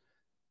surgeries.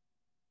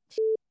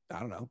 I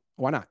don't know.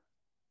 Why not?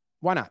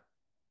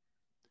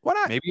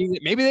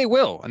 Maybe they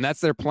will, and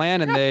that's their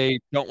plan, and they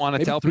don't want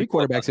to tell 3 people.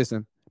 Quarterback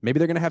system. Maybe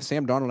they're going to have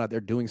Sam Darnold out there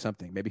doing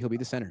something. Maybe he'll be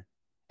the center.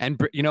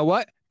 And you know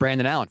what?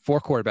 Brandon Allen,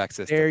 4-quarterback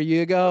system. There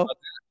you go.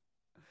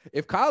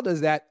 If Kyle does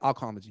that, I'll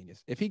call him a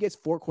genius. If he gets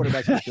 4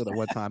 quarterbacks in the field at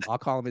one time, I'll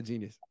call him a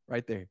genius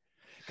right there.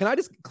 Can I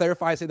just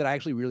clarify, say that I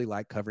actually really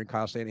like covering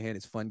Kyle Shanahan.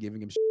 It's fun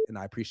giving him shit, and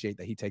I appreciate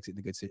that he takes it in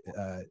a good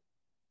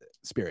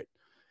spirit.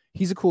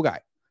 He's a cool guy.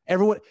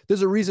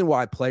 There's a reason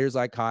why players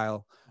like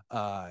Kyle,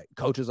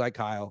 coaches like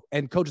Kyle,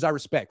 and coaches I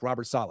respect,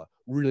 Robert Saleh,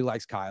 really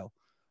likes Kyle.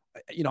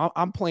 You know,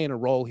 I'm playing a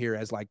role here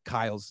as like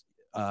Kyle's,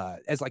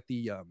 as like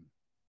the,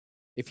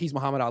 if he's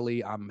Muhammad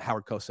Ali, I'm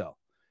Howard Cosell.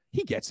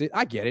 He gets it.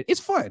 I get it. It's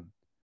fun.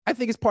 I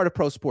think it's part of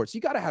pro sports. You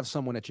got to have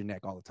someone at your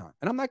neck all the time.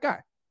 And I'm that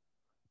guy.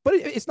 But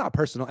it's not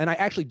personal. And I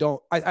actually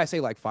don't, I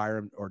say like fire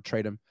him or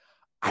trade him.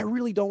 I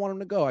really don't want him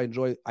to go. I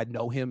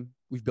know him.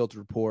 We've built a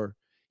rapport.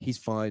 He's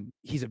fun.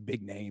 He's a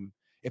big name.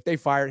 If they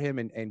fired him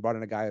and brought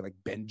in a guy like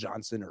Ben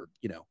Johnson or,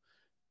 you know,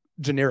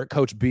 generic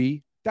Coach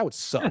B, that would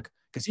suck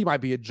because he might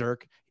be a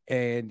jerk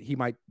and he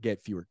might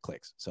get fewer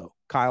clicks. So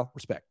Kyle,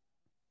 respect.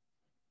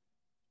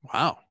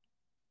 Wow.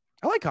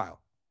 I like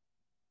Kyle.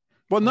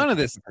 Well, none of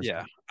this.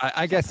 Yeah.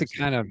 I guess it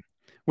kind of,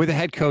 with a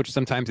head coach,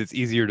 sometimes it's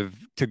easier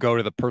to go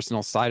to the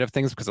personal side of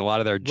things because a lot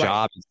of their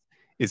job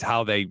is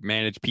how they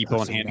manage people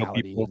and handle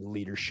people.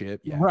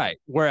 Leadership. Yeah. Right.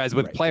 Whereas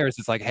with players,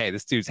 it's like, hey,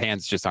 this dude's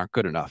hands just aren't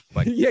good enough.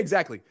 Like, yeah,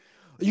 exactly.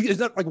 It's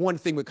not like one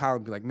thing with Kyle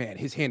and be like, man,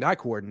 his hand-eye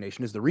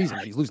coordination is the reason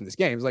that he's losing this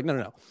game. It's like,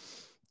 no.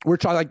 We're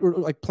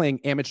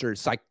playing amateur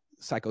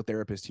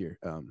psychotherapist here.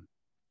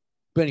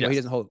 But anyway,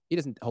 he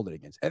doesn't hold it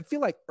against. I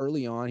feel like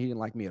early on he didn't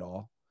like me at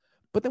all.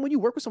 But then when you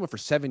work with someone for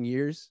 7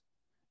 years,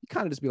 you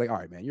kind of just be like, all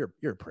right, man, you're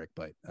a prick,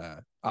 but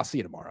I'll see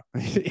you tomorrow.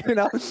 You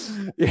know?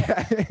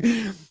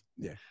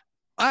 Yeah.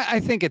 I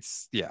think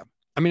it's, yeah.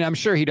 I mean, I'm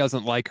sure he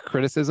doesn't like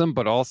criticism,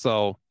 but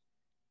also,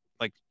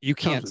 like, you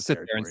can't sit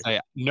there and say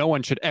no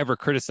one should ever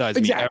criticize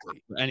me ever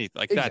for anything.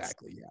 Like,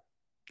 exactly.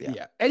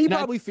 Yeah. And he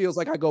probably feels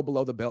like I go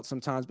below the belt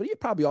sometimes, but he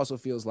probably also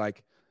feels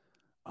like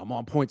I'm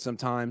on point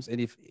sometimes. And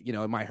if, you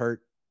know, it might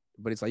hurt,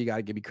 but it's like, you got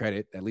to give me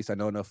credit. At least I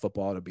know enough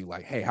football to be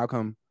like, hey, how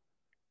come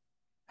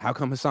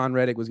Hassan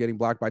Reddick was getting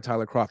blocked by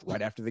Tyler Kroft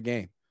right after the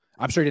game?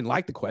 I'm sure he didn't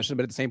like the question,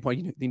 but at the same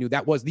point, he knew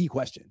that was the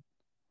question.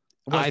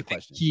 I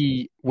think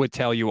he would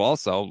tell you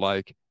also,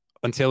 like,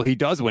 until he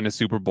does win a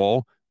Super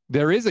Bowl,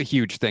 there is a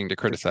huge thing to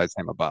criticize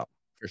him about.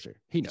 For sure.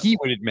 He knows. He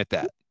would admit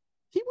that.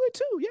 He would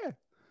too, yeah.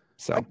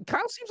 So like,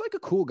 Kyle seems like a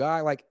cool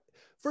guy. Like,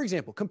 for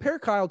example, compare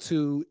Kyle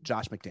to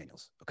Josh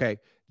McDaniels. Okay.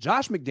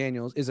 Josh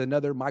McDaniels is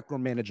another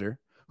micromanager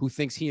who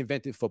thinks he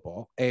invented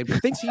football and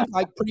thinks he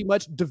like pretty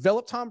much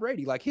developed Tom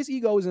Brady. Like, his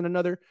ego is in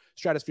another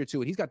stratosphere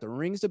too. And he's got the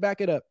rings to back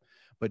it up,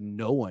 but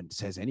no one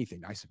says anything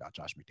nice about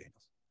Josh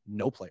McDaniels.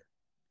 No player,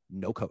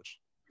 no coach.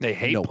 They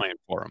hate playing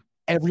for him.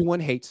 Everyone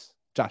hates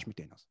Josh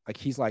McDaniels. Like,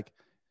 he's like,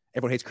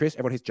 everyone hates Chris,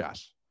 everyone hates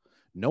Josh.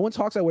 No one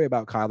talks that way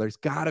about Kyle. There's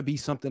got to be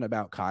something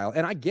about Kyle.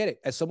 And I get it.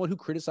 As someone who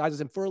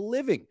criticizes him for a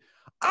living,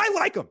 I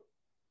like him.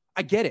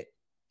 I get it.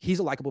 He's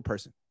a likable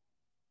person.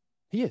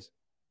 He is.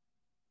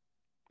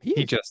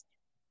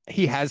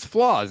 He has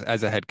flaws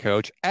as a head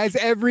coach, as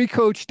every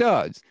coach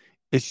does.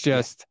 It's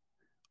just,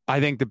 I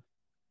think the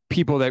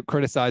people that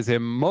criticize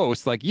him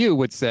most, like you,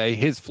 would say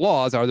his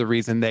flaws are the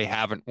reason they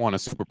haven't won a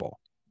Super Bowl.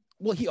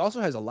 Well, he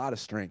also has a lot of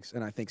strengths.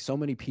 And I think so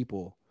many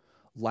people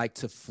like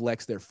to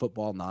flex their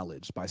football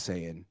knowledge by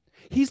saying,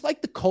 he's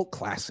like the cult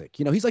classic.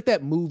 You know, he's like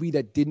that movie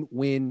that didn't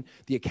win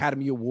the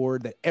Academy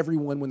Award that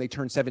everyone, when they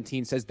turn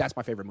 17, says, that's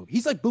my favorite movie.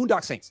 He's like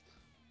Boondock Saints.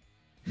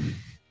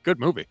 Good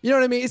movie. You know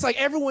what I mean? It's like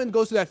everyone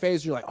goes through that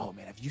phase. You're like, oh,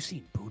 man, have you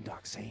seen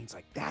Boondock Saints?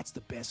 Like, that's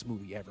the best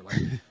movie ever. Like,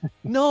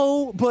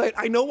 no, but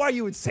I know why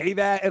you would say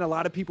that. And a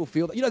lot of people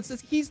feel that, you know,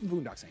 he's the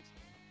Boondock Saints.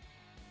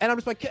 And I'm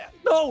just like,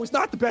 no, it's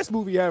not the best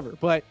movie ever,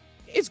 but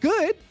it's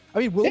good. I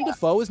mean, Willem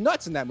Dafoe is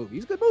nuts in that movie.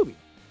 He's a good movie.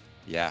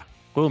 Yeah.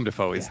 Willem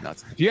Dafoe is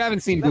nuts. If you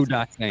haven't seen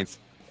Boondock Saints,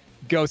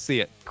 go see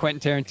it. Quentin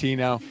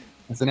Tarantino.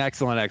 It's an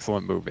excellent,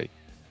 excellent movie.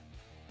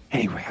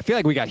 Anyway, I feel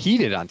like we got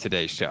heated on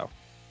today's show.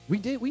 We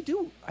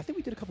do. I think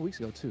we did a couple weeks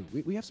ago too.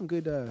 We have some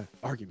good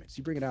arguments.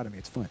 You bring it out of me.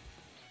 It's fun.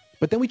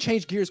 But then we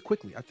change gears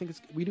quickly. I think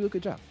we do a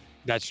good job.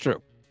 That's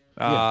true.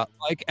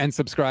 Like and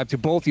subscribe to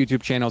both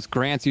YouTube channels,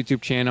 Grant's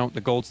YouTube channel,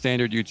 the Gold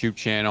Standard YouTube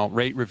channel.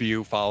 Rate,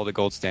 review, follow the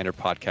Gold Standard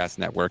Podcast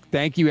Network.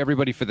 Thank you,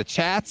 everybody, for the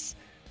chats.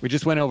 We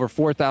just went over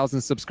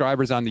 4,000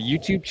 subscribers on the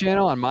YouTube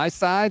channel on my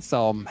side,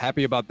 so I'm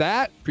happy about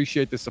that.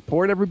 Appreciate the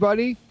support,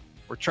 everybody.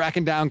 We're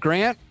tracking down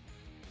Grant.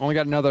 Only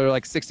got another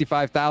like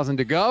 65,000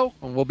 to go,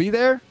 and we'll be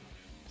there.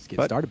 Let's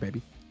get started,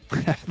 baby.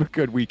 Have a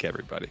good week,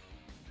 everybody.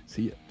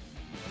 See ya.